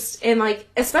it's just, and like,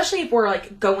 especially if we're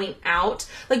like going out,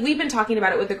 like we've been talking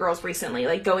about it with the girls recently,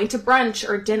 like going to brunch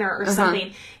or dinner or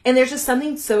something. And there's just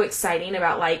something so exciting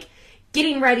about like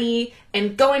getting ready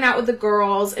and going out with the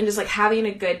girls and just like having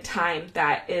a good time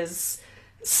that is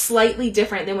slightly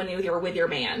different than when you're with your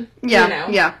man. Yeah. You know?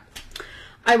 Yeah.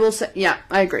 I will say,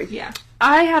 I agree. Yeah.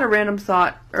 I had a random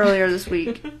thought earlier this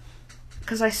week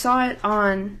because I saw it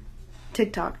on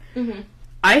TikTok.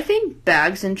 I think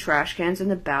bags and trash cans in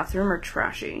the bathroom are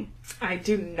trashy. I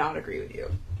do not agree with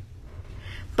you.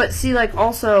 But see, like,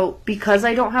 also, because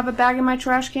I don't have a bag in my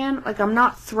trash can, like, I'm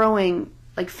not throwing,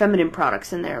 like, feminine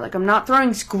products in there. Like, I'm not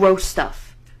throwing gross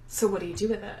stuff. So what do you do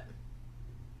with it?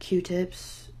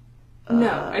 Q-tips,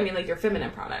 No, I mean, like, your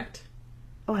feminine product.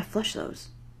 Oh, I flush those.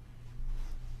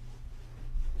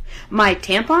 My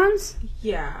tampons?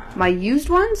 Yeah. My used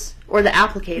ones? Or the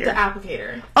applicator? The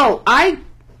applicator. Oh, I...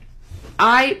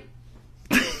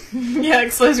 Yeah,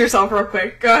 expose yourself real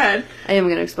quick. Go ahead. I am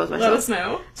going to expose myself. Let us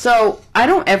know. So, I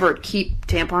don't ever keep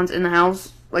tampons in the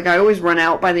house. Like, I always run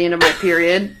out by the end of my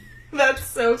period. That's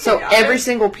so chaotic. So, every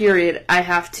single period, I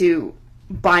have to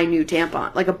buy new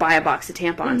tampons. Like, buy a box of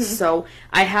tampons. Mm-hmm. So,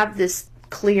 I have this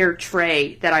clear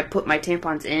tray that I put my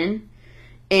tampons in.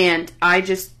 And I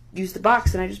just use the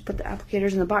box, and I just put the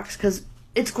applicators in the box. Because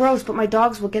it's gross, but my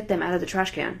dogs will get them out of the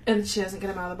trash can. And she doesn't get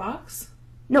them out of the box?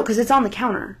 No, because it's on the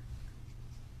counter.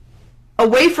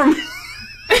 Away from...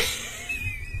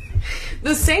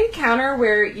 The same counter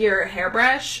where your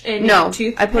hairbrush and your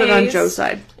toothpaste... I put it on Joe's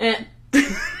side. And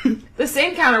the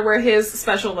same counter where his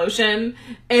special lotion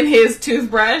and his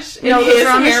toothbrush and his those are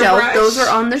on hairbrush... the shelf. Those are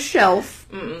on the shelf.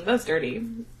 That's dirty.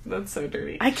 That's so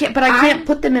dirty. I can't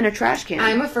put them in a trash can.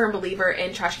 I'm a firm believer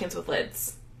in trash cans with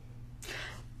lids.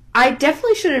 I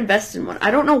definitely should invest in one.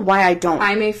 I don't know why I don't.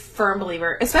 I'm a firm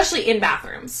believer, especially in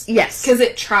bathrooms. Yes. Because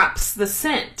it traps the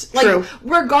scent. Like, True.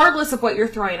 Regardless of what you're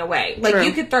throwing away. Like, True.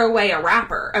 You could throw away a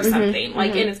wrapper of something.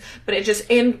 Like,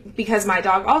 and because my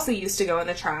dog also used to go in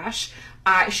the trash,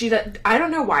 I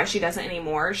don't know why she doesn't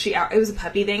anymore. It was a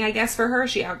puppy thing, I guess, for her.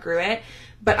 She outgrew it.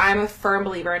 But I'm a firm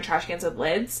believer in trash cans with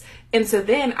lids. And so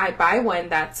then I buy one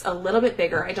that's a little bit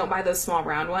bigger. I don't buy those small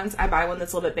round ones. I buy one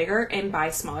that's a little bit bigger and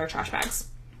buy smaller trash bags.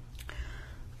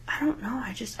 I don't know.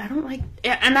 I don't like...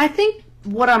 And I think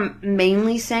what I'm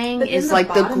mainly saying is, like,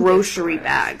 the grocery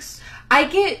bags.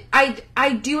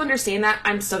 I do understand that.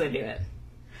 I'm still going to do it.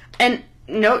 And,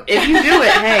 no, if you do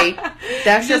it, hey,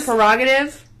 that's your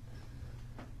prerogative.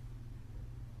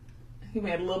 You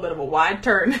made a little bit of a wide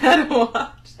turn. I don't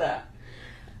watch that.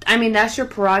 I mean, that's your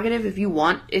prerogative if you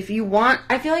want.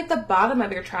 I feel like the bottom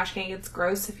of your trash can gets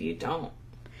gross if you don't.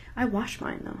 I wash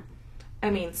mine, though. I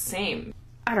mean, same.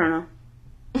 I don't know.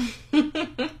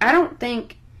 I don't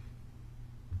think...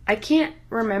 I can't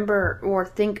remember or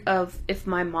think of if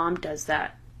my mom does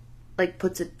that. Like,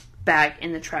 puts a bag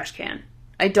in the trash can.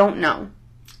 I don't know.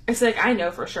 It's like, I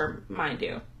know for sure mine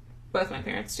do. Both my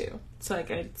parents do. So, like,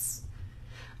 it's...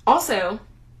 Also,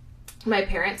 my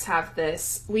parents have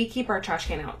this... We keep our trash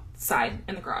can outside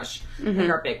in the garage. Like,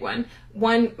 our big one.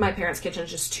 My parents' kitchen is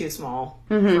just too small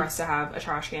for us to have a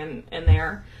trash can in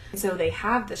there. So, they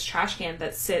have this trash can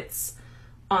that sits...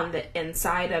 on the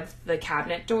inside of the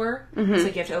cabinet door. So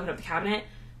you have to open up the cabinet.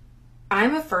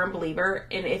 I'm a firm believer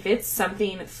in if it's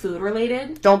something food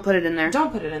related. Don't put it in there.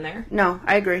 Don't put it in there. No,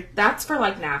 I agree. That's for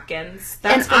like napkins.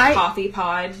 That's for coffee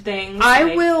pod things.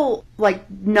 I will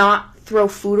like not throw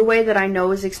food away that I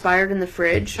know is expired in the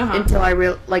fridge until I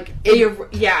or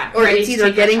it's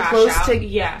either getting close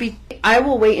to I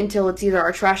will wait until it's either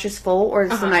our trash is full or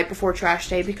it's the night before trash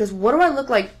day, because what do I look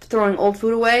like throwing old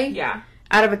food away? Yeah.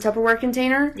 Out of a Tupperware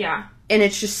container. Yeah. And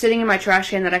it's just sitting in my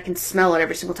trash can that I can smell it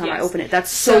every single time I open it. That's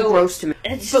so gross to me.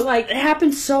 It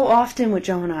happens so often with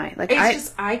Joe and I. Like,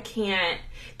 I can't.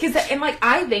 And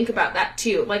I think about that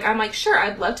too. Like, I'm like, sure,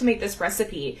 I'd love to make this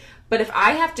recipe, but if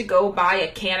I have to go buy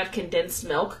a can of condensed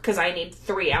milk because I need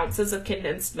 3 ounces of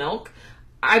condensed milk,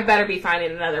 I better be finding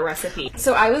another recipe.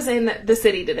 So I was in the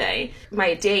city today.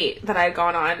 My date that I had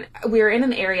gone on, we were in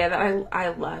an area that I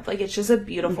love. Like, it's just a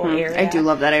beautiful area. I do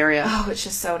love that area. Oh, it's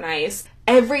just so nice.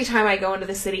 Every time I go into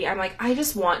the city, I'm like, I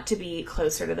just want to be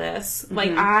closer to this.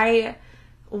 Like, I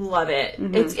love it.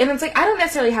 It's like, I don't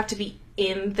necessarily have to be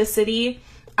in the city.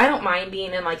 I don't mind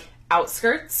being in, like,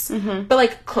 outskirts, but,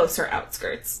 like, closer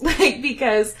outskirts. Like,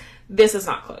 because... this is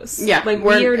not close. Yeah. Like,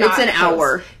 we're not it's an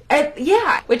hour.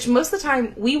 Which most of the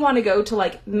time, we want to go to,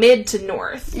 like, mid to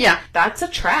north. Yeah. That's a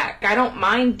trek. I don't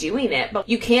mind doing it, but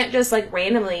you can't just, like,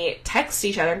 randomly text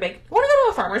each other and be like, want to go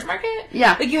to a farmer's market?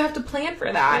 Yeah. Like, you have to plan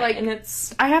for that. Like, and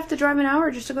it's... I have to drive an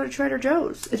hour just to go to Trader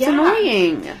Joe's. It's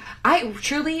annoying.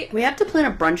 We have to plan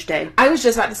a brunch day. I was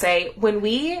just about to say, when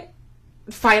we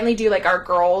finally do, like, our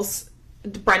girls...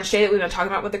 brunch day that we've been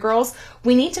talking about with the girls,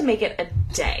 we need to make it a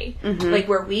day. Like,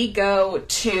 where we go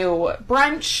to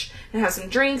brunch and have some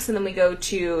drinks, and then we go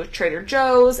to Trader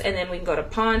Joe's, and then we can go to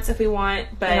Ponce if we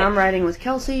want. But and I'm riding with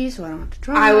Kelsey, so I don't have to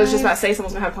drive. I was just about to say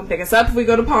someone's gonna have to come pick us up if we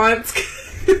go to Ponce.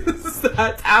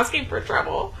 That's asking for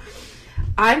trouble.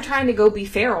 I'm trying to go be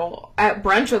feral at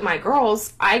brunch with my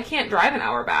girls. I can't drive an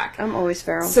hour back. I'm always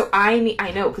feral. So I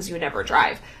know, because you never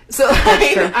drive. So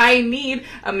I need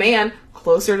a man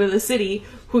closer to the city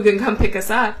who can come pick us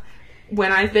up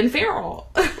when I've been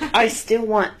feral. I still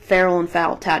want feral and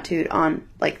foul tattooed on,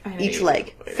 like, each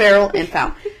leg. Feral and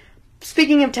foul.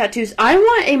 Speaking of tattoos, I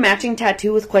want a matching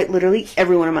tattoo with quite literally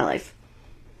everyone in my life.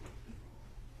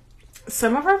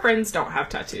 Some of our friends don't have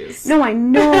tattoos. No, I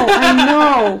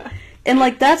know. And,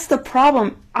 like, that's the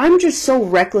problem. I'm just so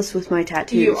reckless with my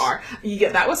tattoos. You are.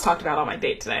 That was talked about on my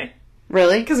date today.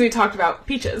 Really? Because we talked about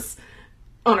peaches.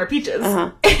 On our peaches. Uh-huh.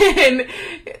 And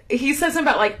he said something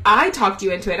about, like, I talked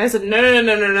you into it. And I said, no.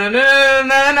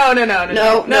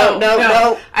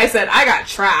 I said, I got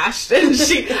trashed. And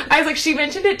I was like, she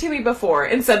mentioned it to me before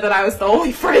and said that I was the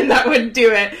only friend that would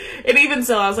do it. And even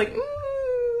still, I was like,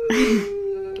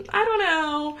 I don't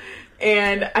know.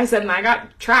 And I said, and I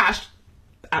got trashed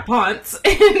at Ponce.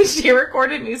 And she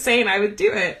recorded me saying I would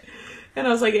do it. And I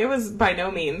was like, it was by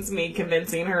no means me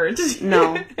convincing her to.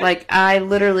 No. Like,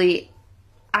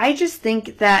 I just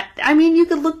think that, I mean, you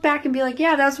could look back and be like,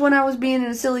 yeah, that's when I was being in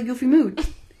a silly, goofy mood.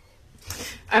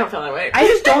 I don't feel that way. I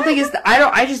just don't think it's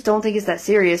I just don't think it's that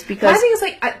serious because. I think it's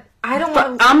like, I don't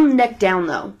want to. I'm neck down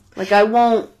though. Like, I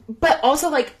won't. But also,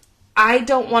 like, I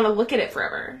don't want to look at it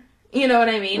forever. You know what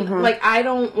I mean? Mm-hmm. Like, I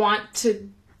don't want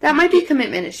to. That might be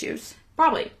commitment issues.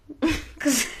 Probably.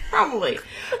 Probably.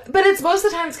 But it's most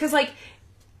of the times because, like,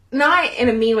 not in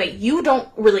a mean way, you don't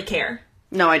really care.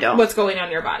 No, I don't. What's going on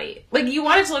in your body. Like, you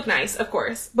want it to look nice, of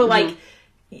course. But, like,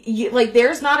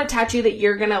 there's not a tattoo that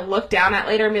you're gonna look down at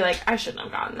later and be like, I shouldn't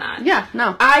have gotten that. Yeah,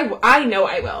 no. I know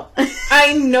I will.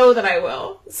 I know that I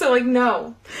will. So, like,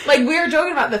 no. Like, we were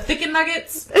joking about the thicken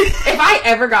nuggets. If I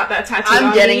ever got that tattooed on me.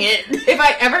 I'm getting it. If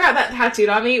I ever got that tattooed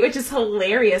on me, which is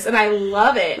hilarious, and I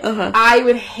love it, I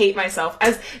would hate myself.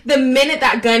 As the minute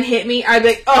that gun hit me, I'd be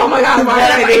like, oh my god, why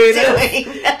am I doing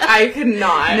this? I could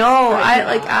not. No,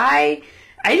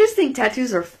 I just think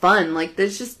tattoos are fun. Like,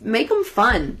 there's just, make them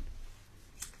fun.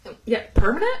 Yeah,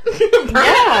 permanent?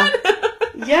 Yeah.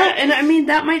 Yeah, and I mean,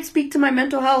 that might speak to my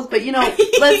mental health, but, you know,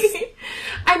 let's...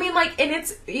 I mean, like, and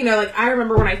it's, you know, like, I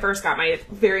remember when I first got my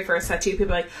very first tattoo, people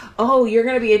were like, oh, you're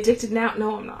going to be addicted now.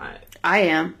 No, I'm not. I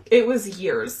am. It was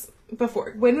years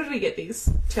before. When did we get these?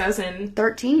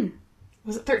 2013.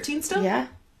 Was it 13 still? Yeah.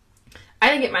 I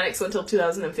didn't get my next one until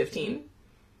 2015.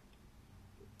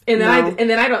 And then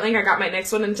I don't think I got my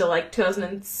next one until like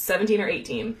 2017 or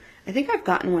 18. I think I've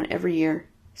gotten one every year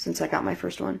since I got my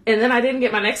first one. And then I didn't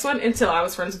get my next one until I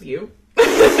was friends with you.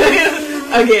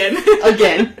 Again.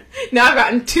 Now I've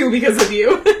gotten 2 because of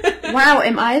you. Wow,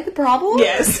 am I the problem?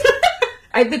 Yes.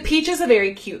 The peach is a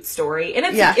very cute story. And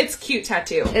it's cute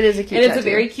tattoo. It is a cute tattoo. And it's a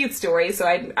very cute story, so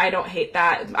I don't hate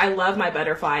that. I love my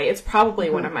butterfly. It's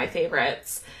probably one of my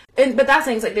favorites. But that's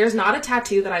things like there's not a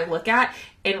tattoo that I look at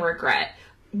and regret.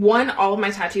 One, all of my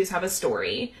tattoos have a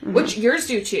story, which yours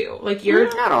do too. Like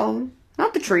yours, not all,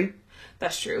 not the tree.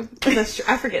 That's true. That's true.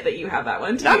 I forget that you have that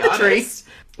one. Not the tree.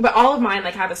 But all of mine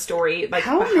like have a story like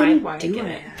how behind why I get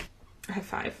it. I have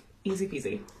 5. Easy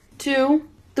peasy. 2,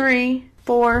 3,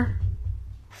 4,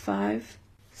 5,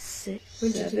 6,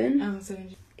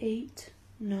 7, 8,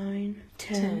 9,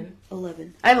 10,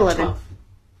 11. I have 11.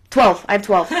 12. I have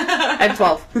 12. I have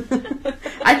 12.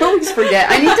 I always forget.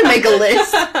 I need to make a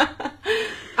list.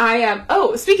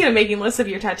 Speaking of making lists of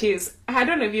your tattoos, I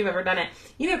don't know if you've ever done it.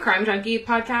 You know Crime Junkie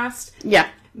podcast? Yeah.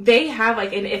 They have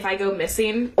like an If I Go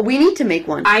Missing. We need to make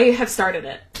one. I have started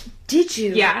it. Did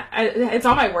you? Yeah. It's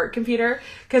on my work computer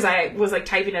because I was like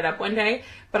typing it up one day.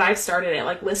 But I've started it,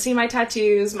 like listing my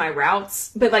tattoos, my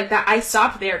routes. But like that, I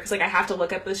stopped there because like I have to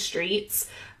look up the streets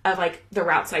of like the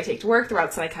routes that I take to work, the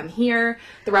routes that I come here,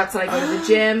 the routes that I go to the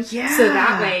gym. Yeah. So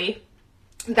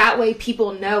that way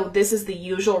people know this is the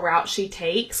usual route she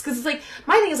takes. Because it's like,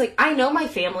 my thing is like, I know my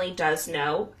family does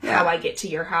know how I get to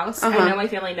your house. I know my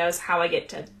family knows how I get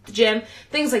to the gym,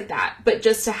 things like that. But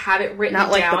just to have it written down.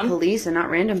 Not like the police and not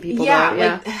random people.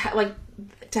 Yeah, like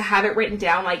to have it written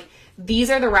down, like,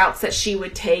 these are the routes that she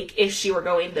would take if she were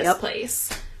going this place.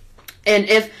 And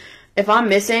if I'm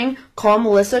missing, call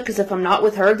Melissa, because if I'm not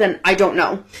with her, then I don't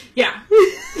know. Yeah.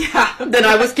 Yeah. Then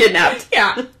I was kidnapped.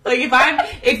 Yeah. Like,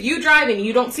 if you drive and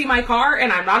you don't see my car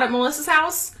and I'm not at Melissa's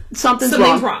house, something's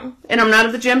wrong. And I'm not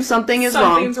at the gym, something's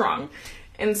wrong.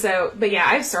 And so, but yeah,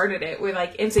 I've started it with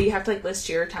like, and so you have to like list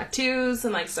your tattoos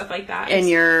and like stuff like that. And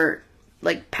your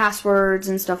like passwords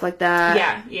and stuff like that.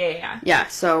 Yeah. Yeah,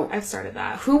 so. I've started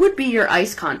that. Who would be your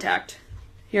ice contact?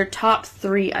 Your top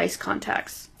 3 ice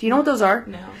contacts. Do you know what those are?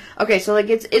 No. Okay, so like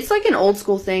it's like an old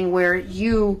school thing where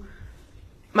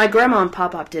my grandma and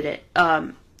Pop did it.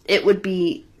 It would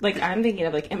be like I'm thinking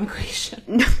of like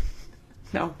immigration.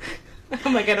 No.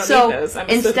 I'm like I don't need those.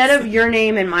 Instead of your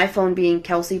name and my phone being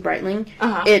Kelsey Breitling,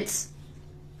 it's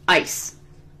ice.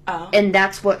 Oh. And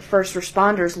that's what first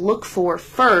responders look for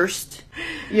first.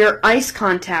 Your ice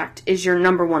contact is your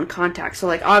number 1 contact. So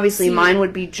like obviously mine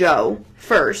would be Joe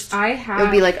first. It would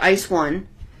be like ice 1.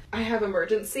 I have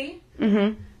emergency.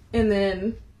 And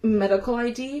then medical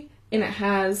ID, and it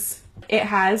has It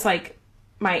has, like,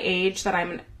 my age, that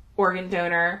I'm an organ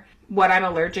donor, what I'm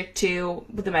allergic to,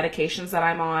 the medications that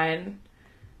I'm on,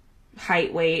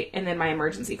 height, weight, and then my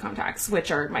emergency contacts,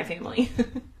 which are my family.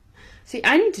 See,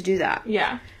 I need to do that.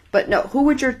 Yeah. But no, who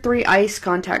would your 3 ice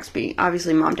contacts be?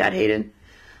 Obviously, Mom, Dad, Hayden.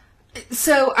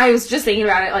 So, I was just thinking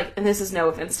about it, like, and this is no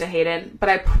offense to Hayden,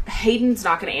 but Hayden's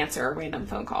not going to answer a random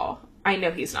phone call. I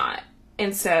know he's not.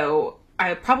 And so, I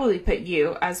would probably put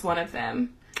you as one of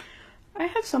them. I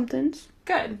have somethings.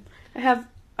 Good. I'm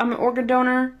an organ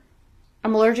donor.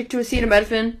 I'm allergic to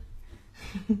acetaminophen.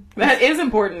 That is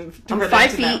important. I'm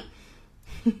 5 feet.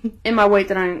 In my weight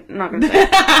that I'm not going to say.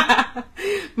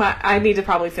 I need to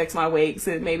probably fix my weight,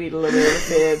 so maybe a little bit of a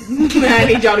fib. I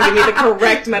need y'all to give me the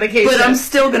correct medication. But I'm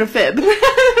still going to fib.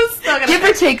 Give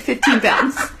or take 15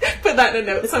 pounds. Put that in a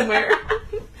note somewhere.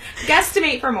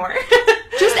 Guesstimate for more.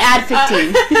 Just add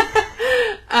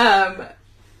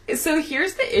 15. So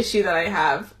here's the issue that I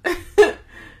have.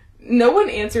 No one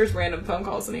answers random phone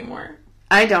calls anymore.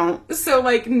 I don't. So,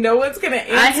 like, no one's going to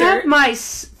answer. I have my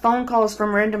phone calls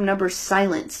from random numbers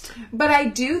silenced. But I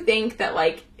do think that,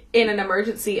 like, in an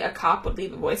emergency, a cop would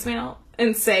leave a voicemail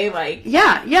and say, like...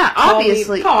 Yeah,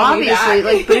 obviously. Call me back.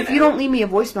 Like, but if you don't leave me a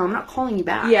voicemail, I'm not calling you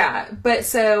back. Yeah, but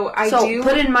so I do...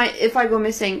 put in if I go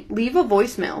missing, leave a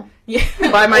voicemail. Yeah.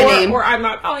 By my name. Or I'm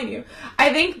not calling you.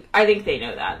 I think they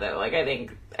know that, though. Like, I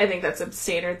think that's a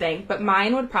standard thing. But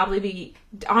mine would probably be,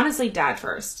 honestly, Dad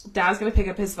first. Dad's going to pick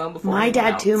up his phone before my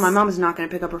dad, else. too. My mom is not going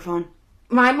to pick up her phone.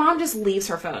 My mom just leaves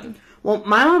her phone. Well,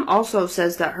 my mom also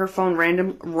says that her phone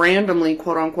randomly,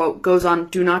 quote unquote, goes on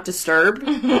Do Not Disturb.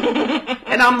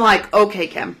 And I'm like, okay,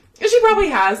 Kim. She probably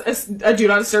has a Do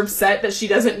Not Disturb set that she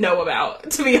doesn't know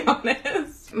about, to be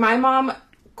honest. My mom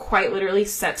quite literally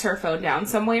sets her phone down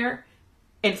somewhere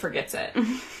and forgets it.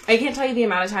 I can't tell you the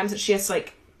amount of times that she has to,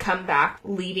 like, come back,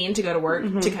 leaving to go to work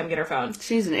to come get her phone.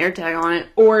 She needs an AirTag on it.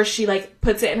 Or she, like,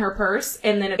 puts it in her purse,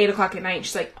 and then at 8 o'clock at night,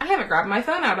 she's like, I haven't grabbed my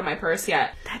phone out of my purse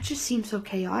yet. That just seems so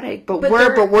chaotic. But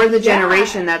we're the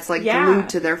generation that's, like, glued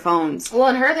to their phones. Well,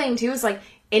 and her thing, too, is, like,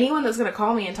 anyone that's going to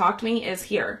call me and talk to me is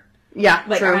here. Yeah,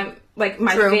 like, true.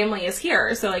 My family is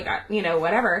here, so, like,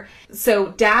 whatever. So,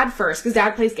 Dad first, because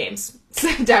Dad plays games.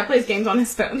 Dad plays games on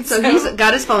his phone. So he's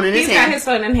got his phone in his hand. He's got his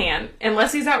phone in hand.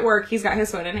 Unless he's at work, he's got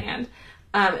his phone in hand.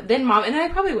 Then Mom, and then I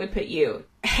probably would put you.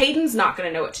 Hayden's not going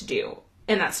to know what to do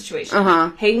in that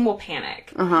situation. Hayden will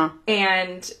panic.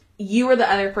 And you are the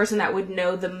other person that would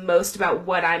know the most about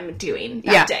what I'm doing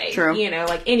that day. True. You know,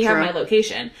 like, and you have my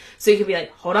location. So you could be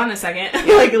like, hold on a second.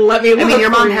 Like, let me look. I mean, your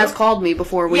mom has called me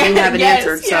before when you haven't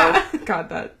answered, so. Yeah. God,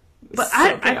 that. But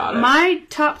so my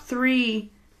top 3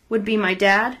 would be my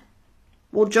dad.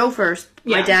 Well, Joe first.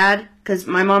 My dad, because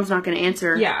my mom's not going to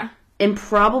answer. Yeah. And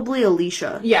probably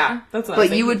Alicia. Yeah, that's what I was thinking.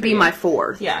 But you would be my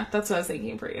 4th. Yeah, that's what I was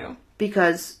thinking for you.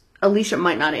 Because Alicia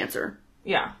might not answer.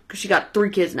 Yeah. Because she got 3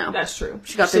 kids now. That's true.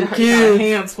 She got them kids.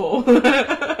 Hands full.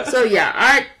 So, yeah,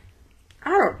 I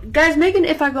don't... Guys, make an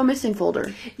If I Go Missing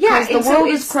folder. Yeah. The world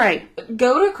is cray.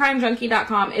 Go to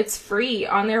crimejunkie.com. It's free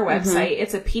on their website.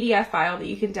 It's a PDF file that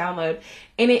you can download.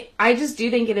 And I just do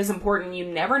think it is important. You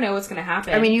never know what's going to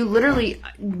happen. I mean, you literally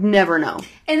never know.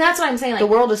 And that's what I'm saying. Like, the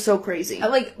world is so crazy.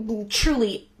 Like,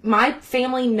 truly, my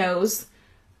family knows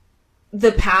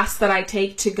the paths that I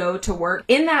take to go to work.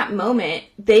 In that moment,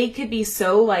 they could be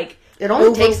so, like... It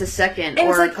only takes a second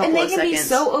or a couple of seconds. And they can be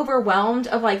so overwhelmed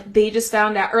of, like, they just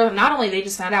found out... Or not only they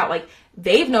just found out, like...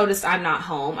 They've noticed I'm not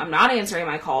home. I'm not answering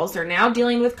my calls. They're now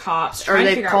dealing with cops. Or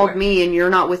they've called me and you're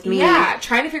not with me. Yeah,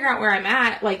 trying to figure out where I'm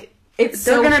at. Like, it's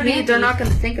they're not gonna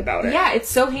think about it. Yeah, it's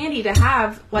so handy to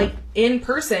have, like, in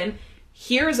person,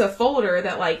 here's a folder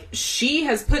that, like, she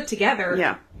has put together.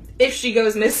 Yeah. If she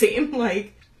goes missing,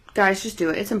 like... Guys, just do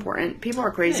it. It's important. People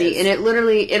are crazy. And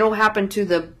it'll happen to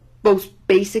the most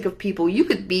basic of people. You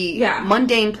could be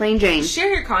mundane, plain Jane.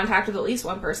 Share your contact with at least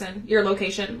one person. Your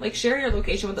location. Like, share your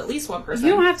location with at least one person.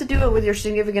 You don't have to do it with your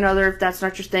significant other if that's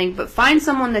not your thing, but find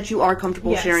someone that you are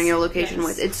comfortable sharing your location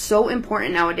with. It's so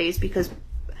important nowadays because,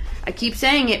 I keep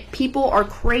saying it, people are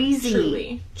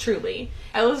crazy. Truly.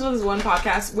 I listen to this one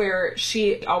podcast where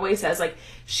she always says, like,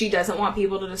 she doesn't want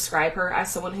people to describe her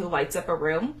as someone who lights up a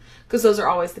room, because those are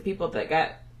always the people that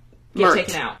get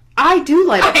taken out. I do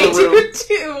light up a room. I do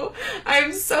too.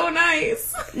 I'm so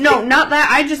nice. No, not that.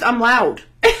 I'm loud.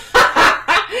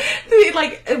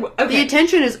 Like, okay. The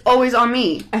attention is always on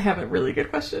me. I have a really good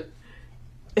question.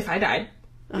 If I died,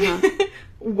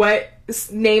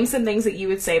 name some things that you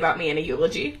would say about me in a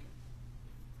eulogy?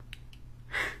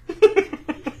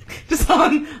 Just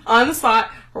on the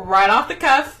spot, right off the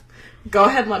cuff. Go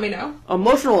ahead and let me know.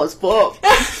 Emotional as fuck.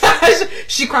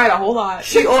 She cried a whole lot.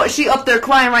 She up there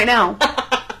crying right now.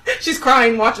 She's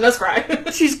crying, watching us cry.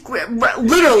 She's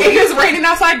literally. It is raining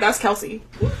outside. That's Kelsey.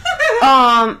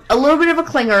 A little bit of a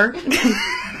clinger.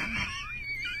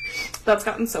 That's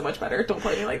gotten so much better. Don't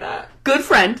play me like that. Good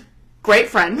friend. Great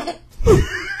friend. The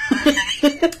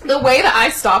way that I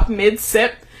stopped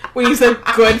mid-sip when you said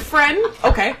good friend,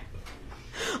 okay.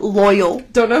 Loyal.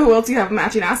 Don't know who else you have a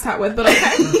matching ass tat with, but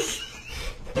okay.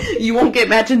 You won't get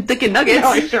matching thick nuggets. No,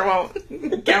 I sure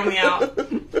won't. Count me out.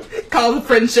 Call the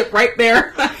friendship right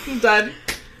there. I'm done.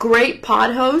 Great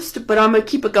pod host, but I'm gonna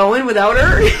keep it going without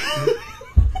her.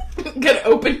 Gonna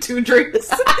open 2 drinks.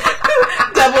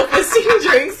 Double fisting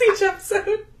drinks each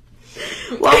episode.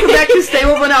 Welcome back to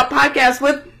Stable But Not Podcast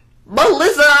with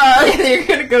Melissa. You're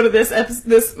gonna go to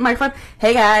this microphone.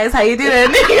 Hey guys, how you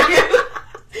doing?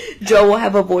 Joe will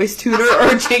have a voice tutor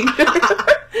or a changer.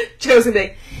 Joe's gonna be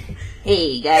like,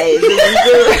 hey guys.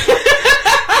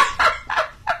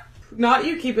 Not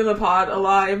you keeping the pod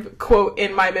alive, quote,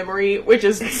 in my memory, which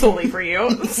is solely for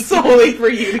you. Solely for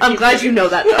you. I'm glad you know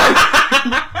that, though.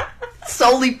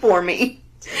 Solely for me.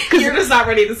 You're just not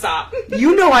ready to stop.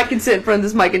 You know I can sit in front of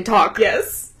this mic and talk.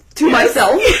 Yes. To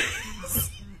myself. Yes.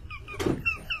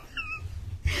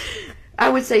 I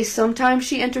would say sometimes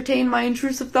she entertained my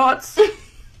intrusive thoughts.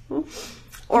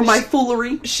 Or my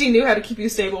foolery. She knew how to keep you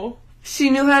stable. She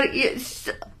knew how to keep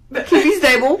you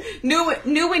stable.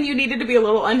 Knew when you needed to be a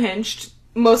little unhinged.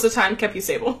 Most of the time kept you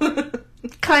stable.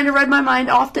 Kind of read my mind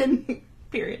often.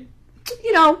 Period.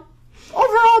 You know,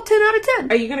 overall 10 out of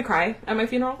 10. Are you gonna cry at my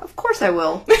funeral? Of course I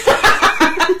will.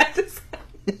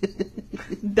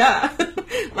 Duh.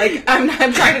 Like,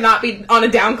 I'm trying to not be on a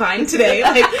downcline today.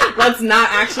 Like, let's not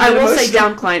actually. I will say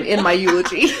downcline in my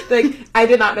eulogy. Like, I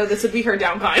did not know this would be her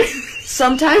downcline.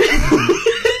 Sometimes.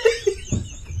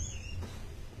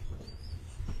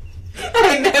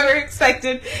 I never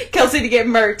expected Kelsey to get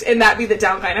murked and that be the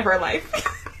downcline of her life.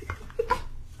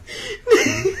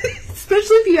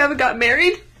 Especially if you haven't got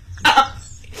married.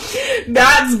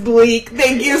 That's bleak.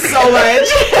 Thank you so much.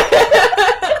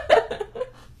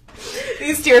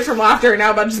 These tears from laughter are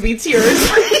now about to be tears.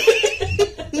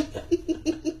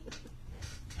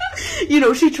 You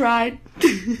know, she tried.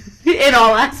 In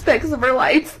all aspects of her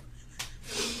life.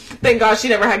 Thank God she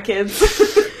never had kids.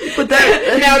 But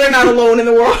that now they're not alone in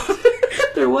the world.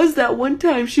 There was that one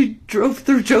time she drove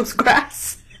through Joe's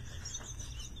grass.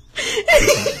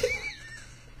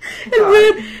 And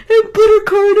ran and put her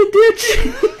car in a ditch.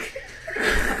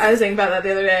 I was thinking about that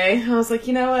the other day. I was like,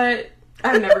 you know what?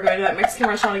 I'm never going to that Mexican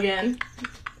restaurant again.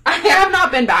 I have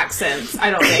not been back since, I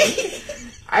don't think.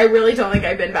 I really don't think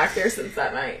I've been back there since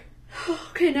that night.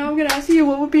 Okay, now I'm going to ask you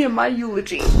what would be in my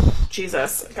eulogy.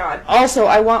 Jesus. God. Also,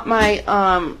 I want my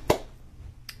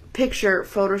picture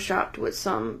photoshopped with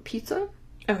some pizza.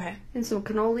 Okay. And some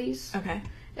cannolis. Okay.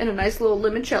 And a nice little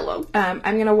limoncello. I'm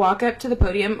going to walk up to the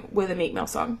podium with a Meek Mill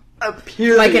song. A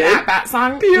period. Like an at-bat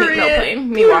song. Period. Meek Mill playing.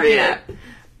 Me walking up.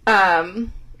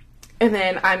 And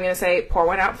then I'm going to say, pour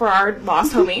one out for our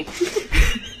lost homie.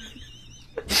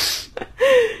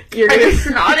 You're going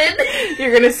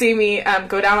to see me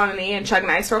go down on a knee and chug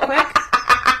nice real quick.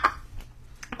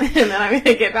 And then I'm going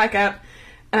to get back up.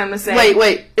 And I'm going to say...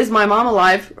 Wait. Is my mom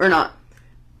alive or not?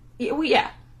 Yeah, well, yeah.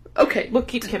 Okay. We'll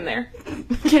keep Kim there.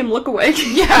 Kim, look away.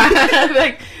 Yeah.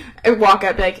 Like, I walk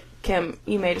up, like, Kim,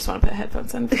 you may just want to put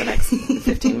headphones in for the next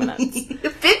 15 minutes.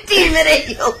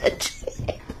 15-minute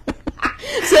eulogy.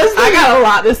 I got a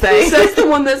lot to say. Says the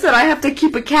one that said I have to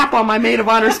keep a cap on my maid of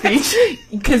honor speech.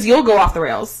 Because you'll go off the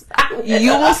rails.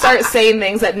 You will start saying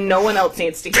things that no one else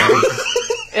needs to hear.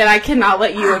 And I cannot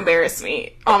let you embarrass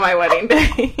me on my wedding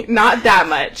day. Not that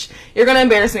much. You're going to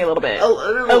embarrass me a little bit. A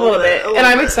little bit. And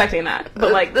I'm expecting that.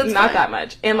 But, like, not fine. That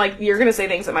much. And, like, you're going to say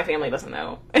things that my family doesn't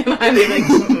know. And I'm like,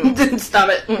 stop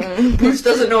it. Bruce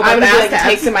doesn't know about I'm that. going to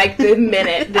take the mic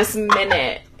this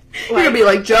minute. You're going to be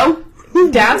like, Joe?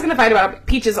 Dad's going to fight about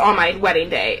peaches on my wedding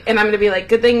day. And I'm going to be like,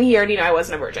 good thing he already knew I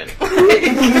wasn't a virgin.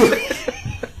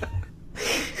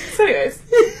 So anyways.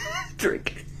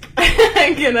 Drink.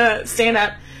 I'm going to stand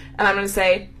up and I'm going to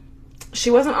say,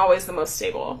 she wasn't always the most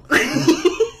stable.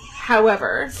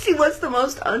 However, she was the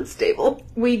most unstable.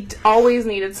 We always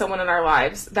needed someone in our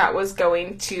lives that was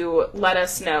going to let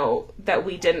us know that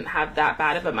we didn't have that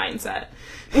bad of a mindset.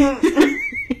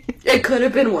 It could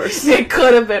have been worse. It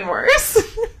could have been worse.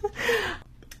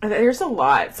 There's a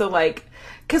lot. So, like,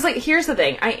 because, like, here's the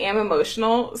thing. I am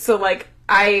emotional. So, like,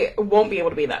 I won't be able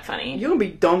to be that funny. You're going to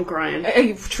be dumb crying.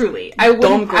 Truly. I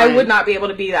would not be able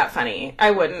to be that funny.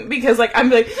 I wouldn't. Because, like, I'm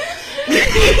like...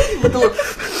 with the little...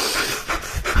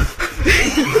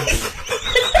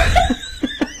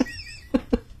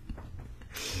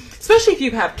 Especially if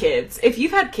you have kids. If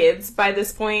you've had kids by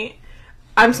this point,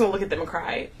 I'm just gonna look at them and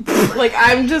cry. Like,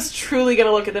 I'm just truly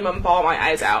gonna look at them and bawl my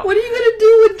eyes out. What are you gonna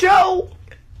do with Joe?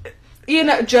 You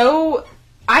know, Joe,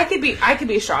 I could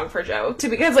be strong for Joe,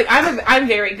 because, like, I'm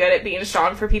very good at being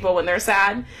strong for people when they're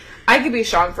sad. I could be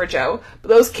strong for Joe, but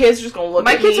those kids are just gonna look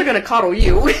at me. My kids are gonna coddle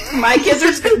you. My kids are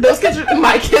just, those kids are just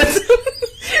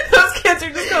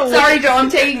gonna look. Sorry, Joe, I'm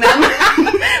taking them.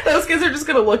 Those kids are just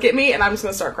gonna look at me, and I'm just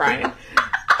gonna start crying.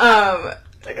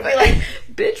 They're gonna be like,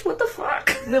 bitch, what the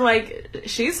fuck? They're like,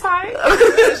 she's fine.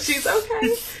 She's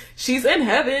okay. She's in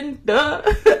heaven. Duh.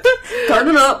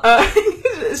 Turning up.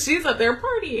 She's up there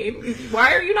partying.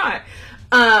 Why are you not?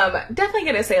 Definitely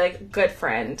gonna say, like, good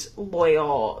friend,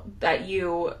 loyal, that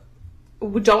you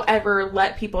don't ever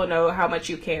let people know how much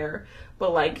you care,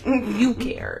 but, like, you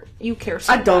care. You care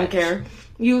so much. I don't care.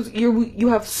 You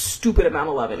have stupid amount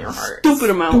of love in your heart.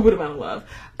 Stupid amount of love.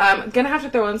 Gonna have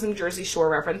to throw in some Jersey Shore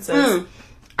references.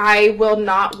 I will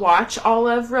not watch all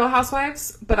of Real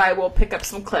Housewives, but I will pick up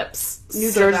some clips.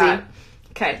 New Jersey.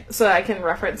 Okay, so I can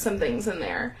reference some things in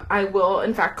there. I will,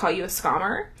 in fact, call you a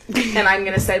scammer, and I'm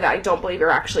going to say that I don't believe you're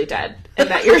actually dead, and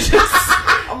that you're just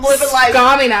I'm living life.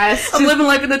 Scamming us. I'm living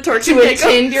life in the torture to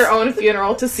attend your own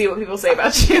funeral to see what people say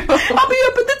about you. I'll be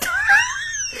up in the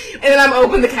and then I'm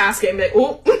open the casket and be like,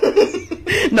 oh.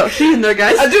 No, she's in there,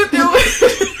 guys. I do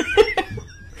it.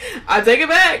 I take it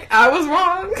back. I was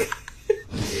wrong.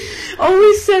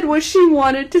 Always said what she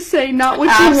wanted to say, not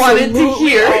what she wanted to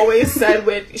hear. Always said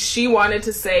what she wanted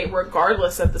to say,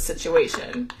 regardless of the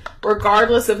situation,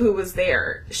 regardless of who was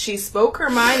there. She spoke her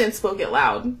mind and spoke it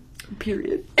loud.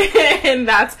 Period. and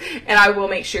I will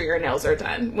make sure your nails are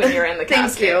done when you're in the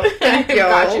casket. Thank you.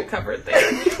 I've got you covered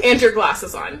there. And your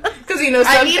glasses on. Because, you know,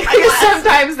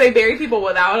 sometimes they bury people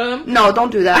without them. No,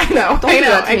 don't do that. I know. Don't do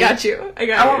that to I me. got you.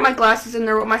 I want my glasses in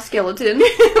there with my skeleton.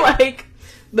 Like,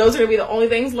 those are going to be the only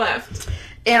things left.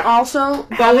 And also,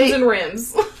 bones and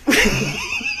rims. Bones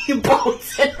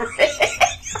and rims.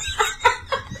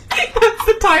 That's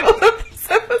the title of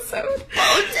this episode.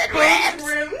 Bones and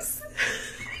rims.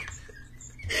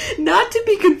 Not to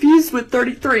be confused with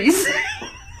 33s.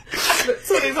 But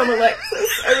 20s on the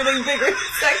Lexus. Everything bigger than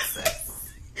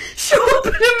Texas. Show up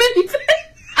in a minivan.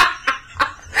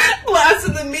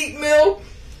 Blasting the meat mill.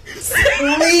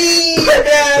 Leave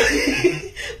that.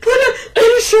 Put a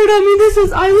shirt on me that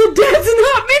says I love dads and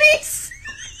hot minis.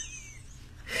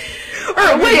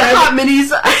 Or wait, hot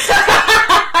minis.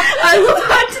 I love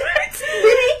hot dads and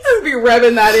minis. Just be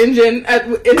revving that engine in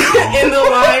the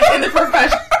line, in the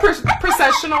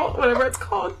processional, whatever it's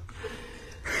called.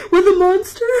 With a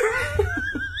monster.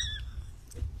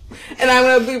 And I'm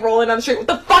gonna be rolling down the street. What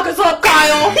the fuck is up,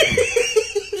 Kyle?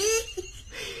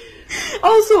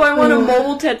 Also, I want a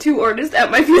mobile tattoo artist at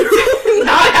my funeral.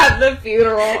 Not at the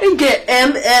funeral. And get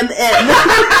MMM.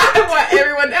 I want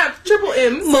everyone to have triple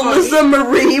M's. Melissa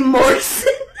Marie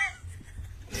Morrison.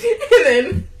 And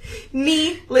then,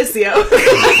 Nee Licio.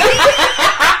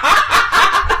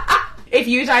 If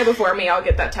you die before me, I'll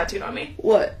get that tattooed on me.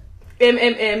 What?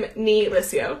 MMM Nee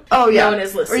Licio. Oh, yeah. Known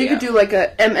as Licio. Or you could do like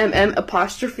a MMM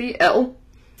apostrophe L.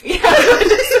 Yeah,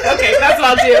 okay, that's what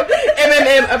I'll do.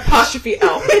 MMM apostrophe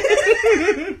L.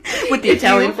 With the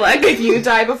Italian flag. If you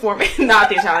die before me, not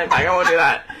the Italian flag, I won't do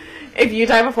that. If you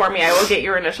die before me, I will get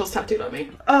your initials tattooed on me.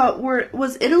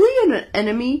 Was Italy an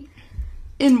enemy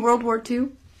in World War II?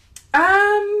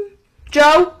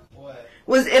 Joe? What?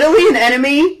 Was Italy an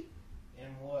enemy?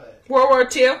 In what? World War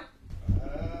II? Yeah,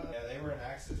 they were an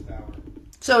Axis power.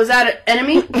 So is that an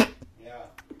enemy? Yeah.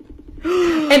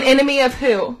 An enemy of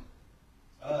who?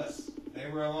 Us. They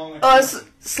were along with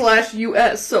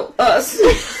Us/US, so us.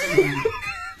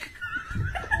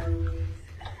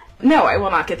 No, I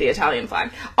will not get the Italian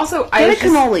flag. Also, I Get was a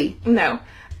cannoli. No.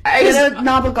 Get a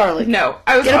knob of garlic. No.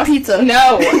 I was Get a pizza.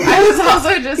 No. I was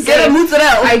also just Get saying, a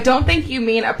mozzarella. I don't think you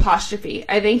mean apostrophe.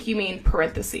 I think you mean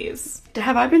parentheses.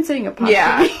 Have I been saying apostrophe?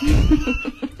 Yeah.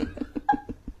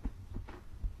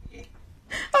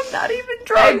 I'm not even I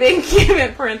drunk. think you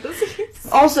meant parentheses.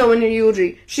 Also, in your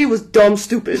eulogy, she was dumb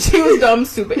stupid. She was dumb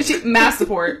stupid. Mass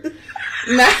support.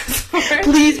 Mass support.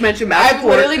 Please mention mass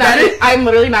support. I'm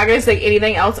literally not going to say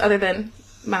anything else other than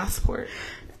mass support.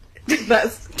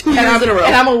 That's 2 years in a row.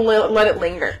 And I'm going to let it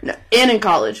linger. No, and in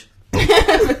college.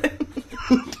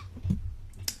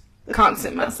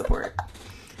 Constant mass support.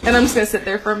 And I'm just going to sit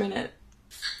there for a minute.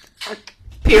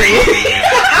 Period.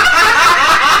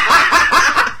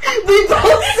 We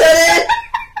both said it.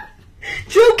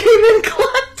 Joe came in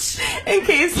clutch. In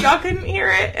case y'all couldn't hear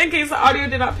it, in case the audio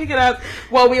did not pick it up,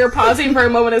 while we were pausing for a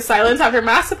moment of silence after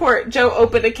mass support, Joe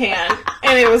opened a can,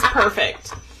 and it was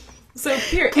perfect. So,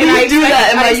 period. And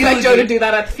I expect Joe to do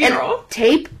that at the funeral. And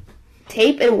tape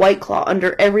tape a White Claw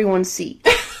under everyone's seat.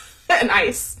 And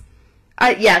ice.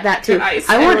 Yeah, that too. And ice.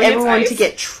 I want Everyone everyone gets to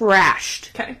get trashed.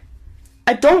 Okay.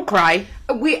 Don't cry.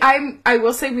 I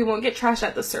will say we won't get trashed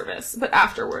at the service, but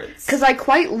afterwards. Because I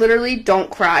quite literally don't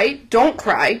cry. Don't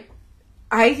cry.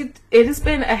 It has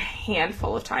been a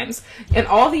handful of times. In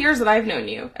all the years that I've known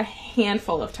you, a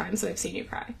handful of times that I've seen you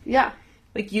cry. Yeah.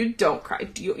 Like, you don't cry.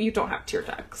 You don't have tear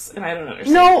ducts, and I don't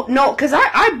understand. No, because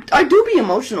I do be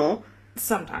emotional.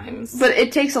 Sometimes. But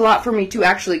it takes a lot for me to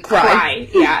actually cry.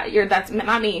 Yeah, that's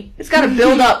not me. It's got to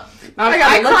build up.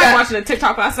 I cried watching a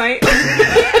TikTok last night.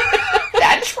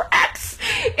 That tracks.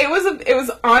 It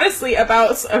was honestly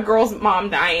about a girl's mom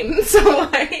dying. So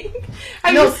like,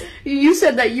 you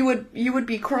said that you would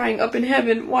be crying up in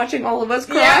heaven watching all of us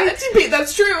cry. Yeah,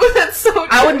 that's true. That's so true.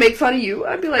 I would make fun of you.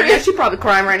 I'd be like, yeah, she's probably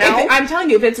crying right now. I'm telling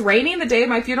you, if it's raining the day of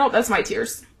my funeral, that's my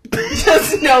tears.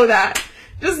 Just know that.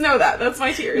 Just know that. That's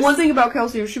my tears. One thing about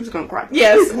Kelsey, she was going to cry.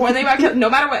 Yes. One thing about Kelsey, no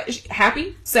matter what,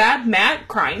 happy, sad, mad,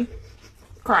 crying.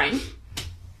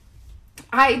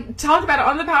 I talked about it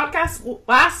on the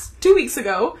podcast 2 weeks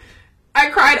ago. I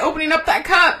cried opening up that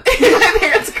cup in my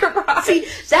parents' garage. See,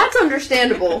 that's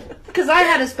understandable. Because I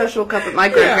had a special cup at my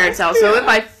grandparents' house, so if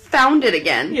I found it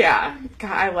again... Yeah.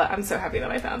 God, I'm so happy that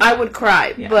I found it. I would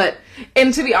cry, but...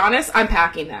 And to be honest, I'm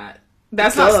packing that.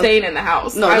 That's not staying in the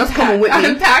house. No, that's coming with me.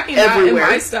 I'm packing everywhere. that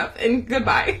in my stuff, and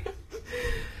goodbye.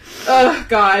 Oh,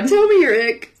 God. Tell me your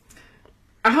ick.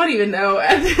 I don't even know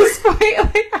at this point.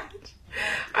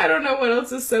 I don't know what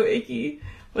else is so icky.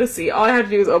 Let's see. All I have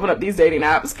to do is open up these dating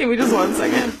apps. Give me just 1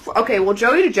 second. Okay, well,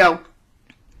 Joey to Joe.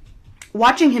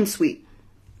 Watching him sweep.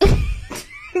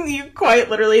 You quite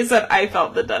literally said, I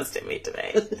felt the dust in me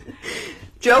today.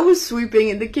 Joe was sweeping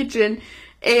in the kitchen,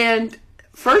 and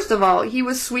first of all, he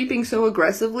was sweeping so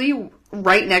aggressively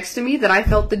right next to me that I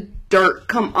felt the dirt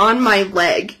come on my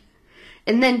leg.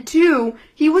 And then 2,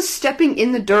 he was stepping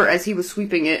in the dirt as he was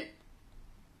sweeping it.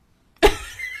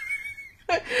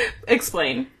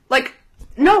 Explain. Like,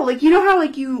 no, like, you know how,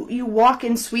 like, you walk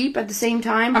and sweep at the same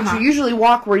time? But you usually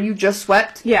walk where you just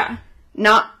swept? Yeah.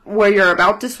 Not where you're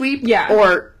about to sweep? Yeah.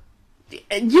 Or,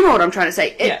 you know what I'm trying to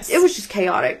say. Yes. It was just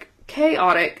chaotic.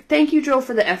 Chaotic. Thank you, Joe,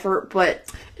 for the effort,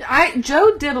 but...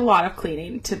 Joe did a lot of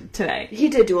cleaning today. He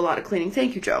did do a lot of cleaning.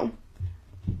 Thank you, Joe.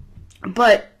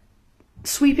 But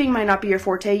sweeping might not be your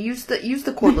forte. Use the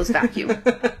cordless vacuum.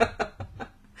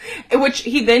 Which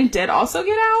he then did also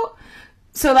get out.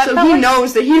 So he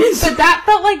knows that he is. But that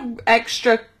felt like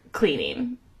extra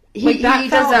cleaning. He does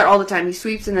that all the time. He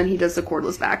sweeps and then he does the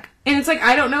cordless vac. And it's like,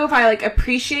 I don't know if I like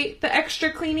appreciate the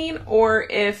extra cleaning or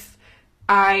if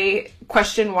I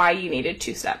question why you needed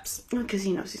 2 steps. Because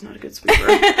he knows he's not a good sweeper.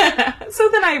 So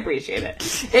then I appreciate it.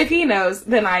 If he knows,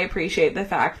 then I appreciate the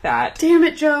fact that... Damn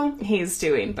it, Joe. He's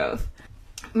doing both.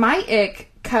 My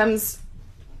ick comes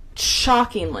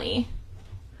shockingly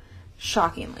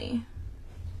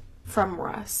from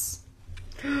Russ.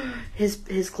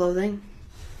 His clothing?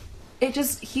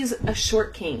 He's a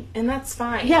short king, and that's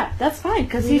fine. Yeah, that's fine,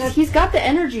 because he's got the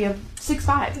energy of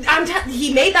 6'5".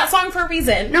 He made that song for a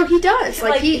reason. No, he does.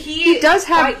 Like, he does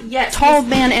have tall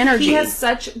man energy. He has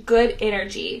such good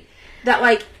energy that,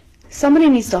 like... Somebody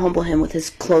needs to humble him with his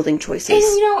clothing choices.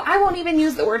 And, I won't even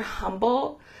use the word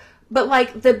humble, but,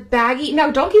 like, the baggy...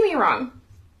 No, don't get me wrong.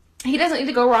 He doesn't need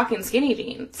to go rocking skinny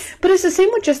jeans. But it's the same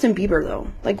with Justin Bieber, though.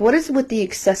 Like, what is with the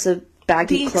excessive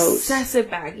baggy clothes? Excessive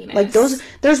bagginess. Like,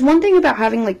 there's one thing about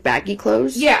having, like, baggy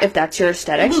clothes. Yeah. If that's your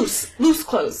aesthetic. Loose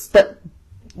clothes. But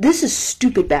this is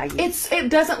stupid baggy. It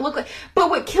doesn't look like...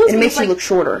 But what kills me is, it makes you look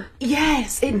shorter.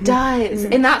 Yes, it does.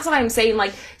 And that's what I'm saying.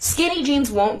 Like, skinny jeans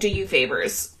won't do you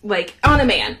favors. Like, on a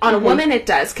man. On a woman, it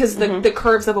does. Because the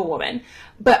curves of a woman.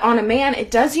 But on a man, it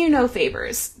does you no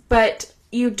favors. But...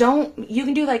 You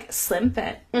can do, like, slim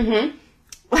fit. Mm-hmm.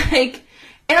 Like,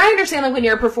 and I understand, like, when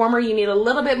you're a performer, you need a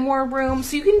little bit more room,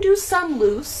 so you can do some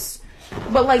loose.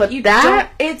 But, like, he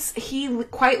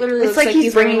quite literally looks like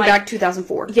he's bringing wearing, back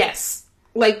 2004. Yes.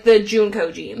 Like, the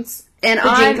Junko jeans. And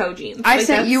Junko jeans. I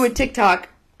sent you a TikTok,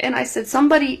 and I said,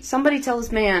 somebody tell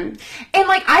this man. And,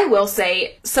 like, I will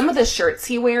say, some of the shirts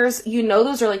he wears,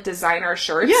 those are, like, designer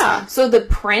shirts. Yeah. So the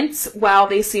prints, while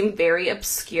they seem very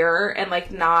obscure and, like,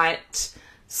 not...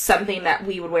 something that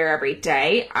we would wear every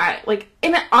day.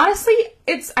 Honestly,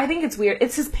 I think it's weird.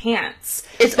 It's his pants.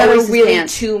 It's that always are really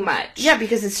pants. too much. Yeah,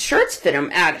 because his shirts fit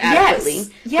him adequately. Yes.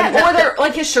 Yeah, or they're,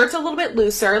 like, his shirt's a little bit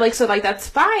looser, like, so, like, that's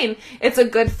fine. It's a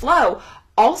good flow.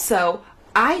 Also,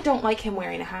 I don't like him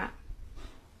wearing a hat.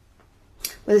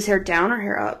 With his hair down or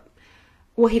hair up?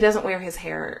 Well, he doesn't wear his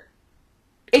hair...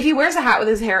 If he wears a hat with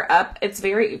his hair up, it's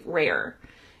very rare.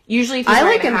 Usually if he's I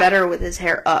wearing like a him hat- better with his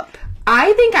hair up.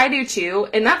 I think I do too,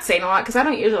 and that's saying a lot because I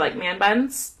don't usually like man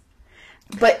buns.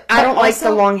 But I don't like the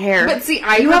also- long hair. But see,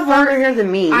 you have longer hair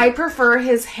than me. I prefer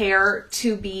his hair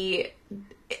to be,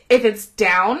 if it's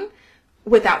down,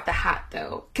 without the hat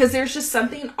though, because there's just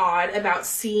something odd about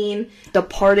seeing the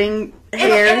parting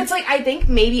hair. and it's like, I think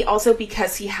maybe also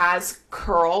because he has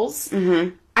curls.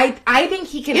 Mm-hmm. I think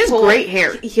he can. He has great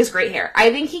hair. He has great hair.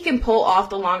 I think he can pull off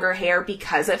the longer hair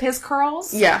because of his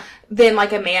curls. Yeah. Than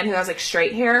like a man who has like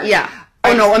straight hair. Yeah.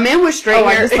 Oh no, a man with straight hair.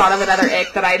 I just thought of another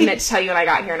ick that I meant to tell you when I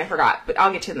got here and I forgot, but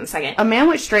I'll get to it in a second. A man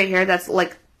with straight hair that's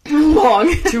like long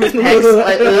to his pecs.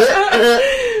 Like,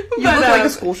 you look like a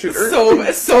school shooter.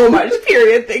 So much.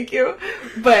 Period. Thank you.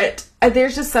 But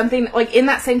there's just something like in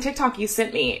that same TikTok you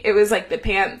sent me. It was like the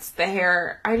pants, the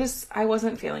hair. I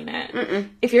wasn't feeling it. Mm-mm.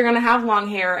 If you're gonna have long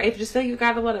hair, I just feel like you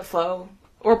gotta let it flow.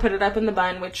 Or put it up in the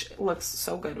bun, which looks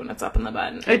so good when it's up in the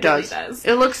bun. It does. Really does.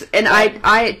 It looks, and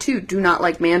I too do not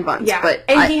like man buns. Yeah, but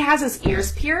he has his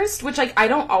ears pierced, which like I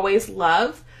don't always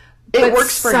love. It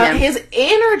works for him. His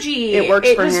energy. It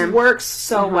works for him. It just works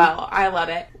so well. I love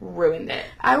it. Ruined it.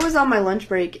 I was on my lunch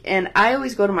break, and I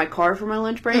always go to my car for my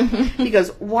lunch break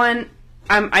because one,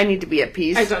 I need to be at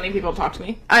peace. I don't need people to talk to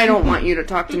me. I don't want you to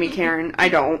talk to me, Karen. I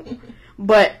don't.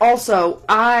 But also,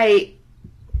 I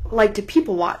like to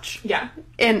people watch. Yeah.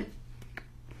 And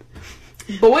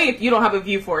boy, if you don't have a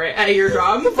view for it at your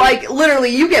job. Like,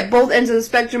 literally, you get both ends of the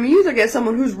spectrum. You either get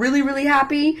someone who's really, really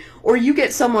happy, or you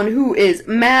get someone who is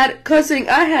mad, cussing.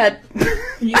 Some of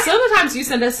the times you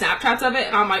send us Snapchats of it,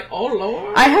 and I'm like, oh,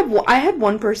 Lord. I had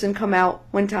one person come out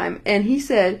one time, and he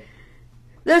said,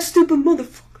 that stupid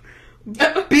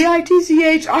motherfucker.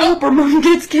 B-I-T-C-H, I hope her mom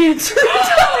gets cancer.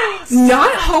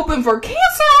 Not hoping for cancer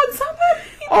on somebody.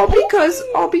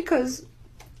 All because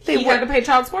he had to pay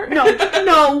child support?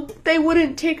 No, they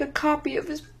wouldn't take a copy of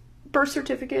his birth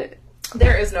certificate.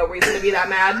 There is no reason to be that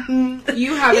mad.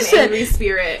 You have angry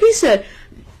spirit. He said,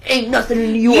 ain't nothing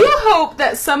in New York. You hope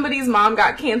that somebody's mom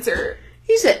got cancer.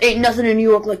 He said, ain't nothing in New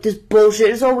York like this bullshit.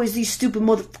 It's always these stupid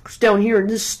motherfuckers down here in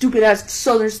this stupid-ass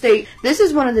southern state. This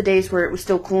is one of the days where it was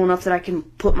still cool enough that I can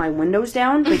put my windows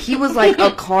down. But he was like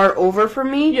a car over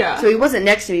from me. Yeah. So he wasn't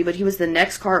next to me, but he was the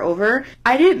next car over.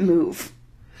 I didn't move.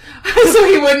 So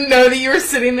he wouldn't know that you were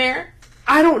sitting there?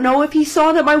 I don't know if he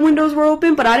saw that my windows were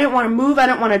open, but I didn't want to move. I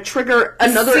didn't want to trigger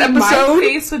another episode. My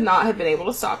face would not have been able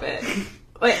to stop it.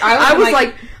 Like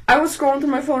I was scrolling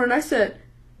through my phone and I said,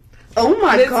 "Oh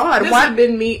my god, this why?" Have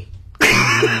been me.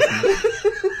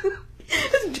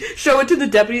 Show it to the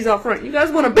deputies out front. You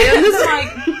guys want to ban this?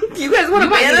 Like, you guys want to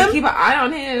ban him? Keep an eye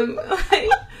on him. Like,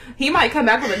 he might come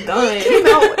back with a gun. He came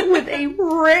out with a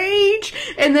rage.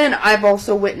 And then I've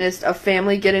also witnessed a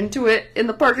family get into it in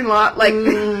the parking lot. Like,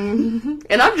 and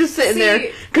I'm just sitting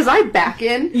there. Because I back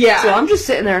in. Yeah. So I'm just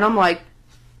sitting there and I'm like,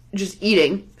 just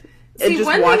eating. And just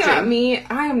one watching. thing about me,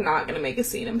 I am not going to make a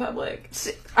scene in public.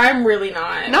 I'm really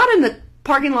not. Not in the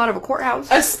parking lot of a courthouse.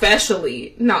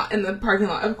 Especially not in the parking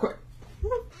lot of a courthouse.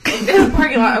 In the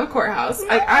parking lot of a courthouse.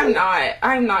 Like, I'm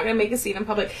not gonna make a scene in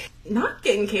public. Not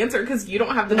getting cancer because you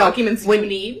don't have the documents you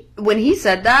need. When he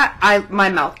said that, my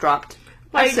mouth dropped.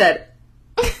 Like, I said,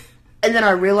 and then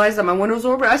I realized that my window was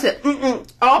over. I said,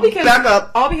 back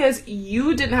up. All because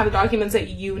you didn't have the documents that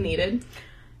you needed.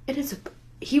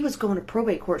 He was going to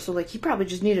probate court, so like he probably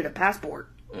just needed a passport.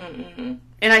 Mm-hmm.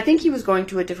 And I think he was going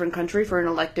to a different country for an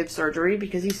elective surgery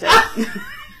because he said.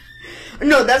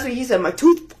 No, that's what he said. My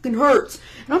tooth fucking hurts.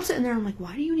 And I'm sitting there, I'm like,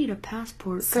 why do you need a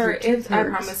passport? Sir, I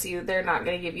promise you, they're not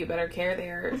going to give you better care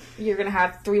there. You're going to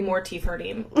have 3 more teeth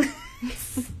hurting.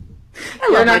 I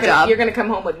love my job. You're going to come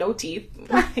home with no teeth.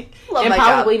 Love and my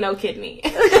probably job. no kidney.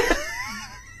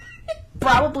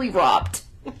 Probably robbed.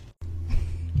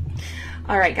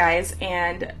 Alright, guys,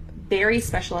 and very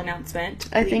special announcement.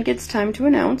 I think it's time to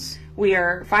announce. We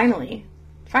are finally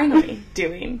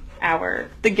doing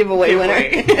the giveaway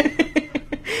winner.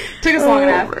 Took us long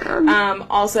enough.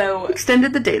 Also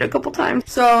extended the date a couple times.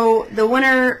 So the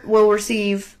winner will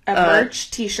receive a merch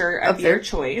t-shirt of their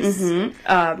choice.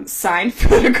 Mm-hmm. Signed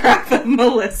photograph of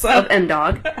Melissa. Of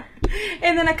M-Dawg.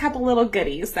 And then a couple little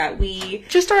goodies that we...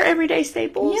 Just our everyday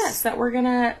staples. Yes, that we're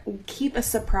gonna keep a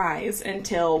surprise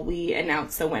until we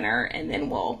announce the winner, and then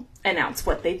we'll announce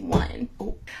what they've won.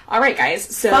 Ooh. All right, guys.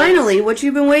 So finally, what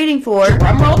you've been waiting for.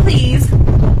 Drum roll, please.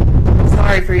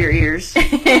 Sorry for your ears.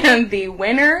 And the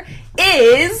winner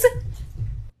is...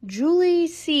 Julie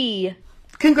C.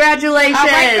 Congratulations. All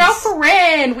right,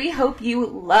 girlfriend. We hope you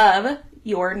love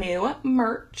your new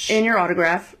merch. And your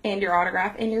autograph. And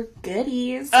your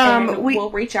goodies. And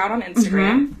we'll reach out on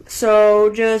Instagram. Mm-hmm.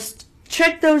 So just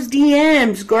check those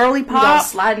DMs, girly We all pop.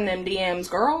 sliding them DMs,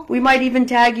 girl. We might even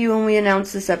tag you when we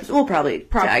announce this episode. We'll probably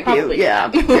tag probably. you.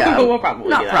 Yeah. Yeah. We'll probably do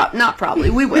that. Not probably.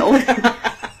 We will.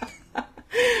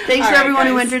 Thanks All for right, everyone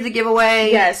who guys. entered the giveaway.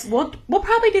 Yes, we'll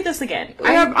probably do this again.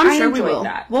 I'm sure we enjoyed will.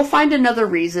 That. We'll find another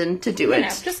reason to do You it. know,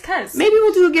 just cause. Maybe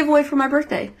we'll do a giveaway for my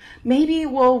birthday. Maybe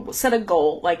we'll set a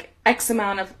goal, like X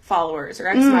amount of followers or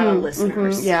X amount of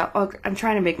listeners. Yeah, I'm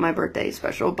trying to make my birthday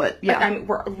special, but yeah. I mean,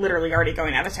 we're literally already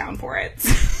going out of town for it.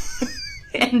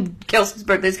 And Kelsey's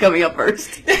birthday's coming up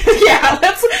first. Yeah,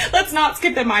 let's not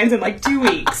skip the mines in like 2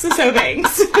 weeks. So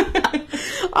thanks.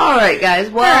 All right, guys.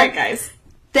 Well, All right, guys.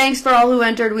 thanks for all who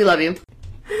entered. We love you.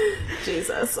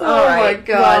 Jesus. Oh All right. my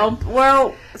god.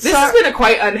 Well, This has been a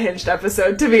quite unhinged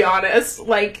episode, to be honest.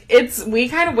 Like, we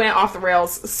kind of went off the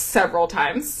rails several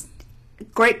times.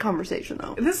 great conversation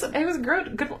though. It was a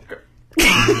good one.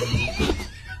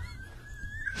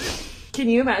 Can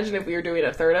you imagine if we were doing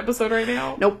a third episode right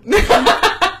now? Nope.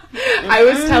 I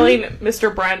was telling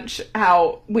Mr. Brunch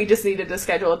how we just needed to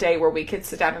schedule a day where we could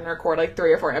sit down and record like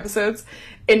 3 or 4 episodes.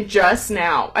 And just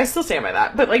now, I still stand by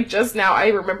that, but like just now I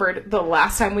remembered the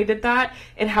last time we did that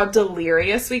and how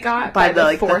delirious we got by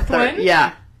the fourth one.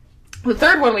 Yeah. The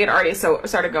third one we had already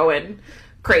started going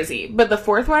crazy. But the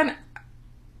fourth one,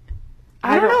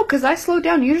 I don't know, because I slowed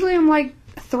down. Usually I'm like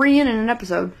 3 in an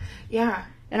episode. Yeah.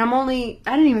 And I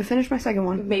didn't even finish my second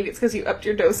one. Maybe it's because you upped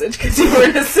your dosage because you were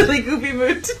in a silly, goofy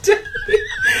mood today.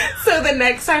 So the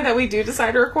next time that we do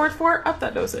decide to record 4, up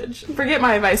that dosage. Forget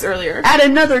my advice earlier. Add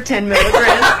another 10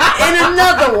 milligrams. And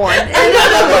another one. And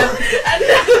another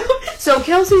one. So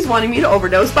Kelsey's wanting me to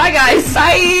overdose. Bye, guys.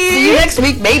 Bye. See you next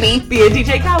week, maybe. Be a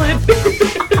DJ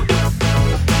Khaled.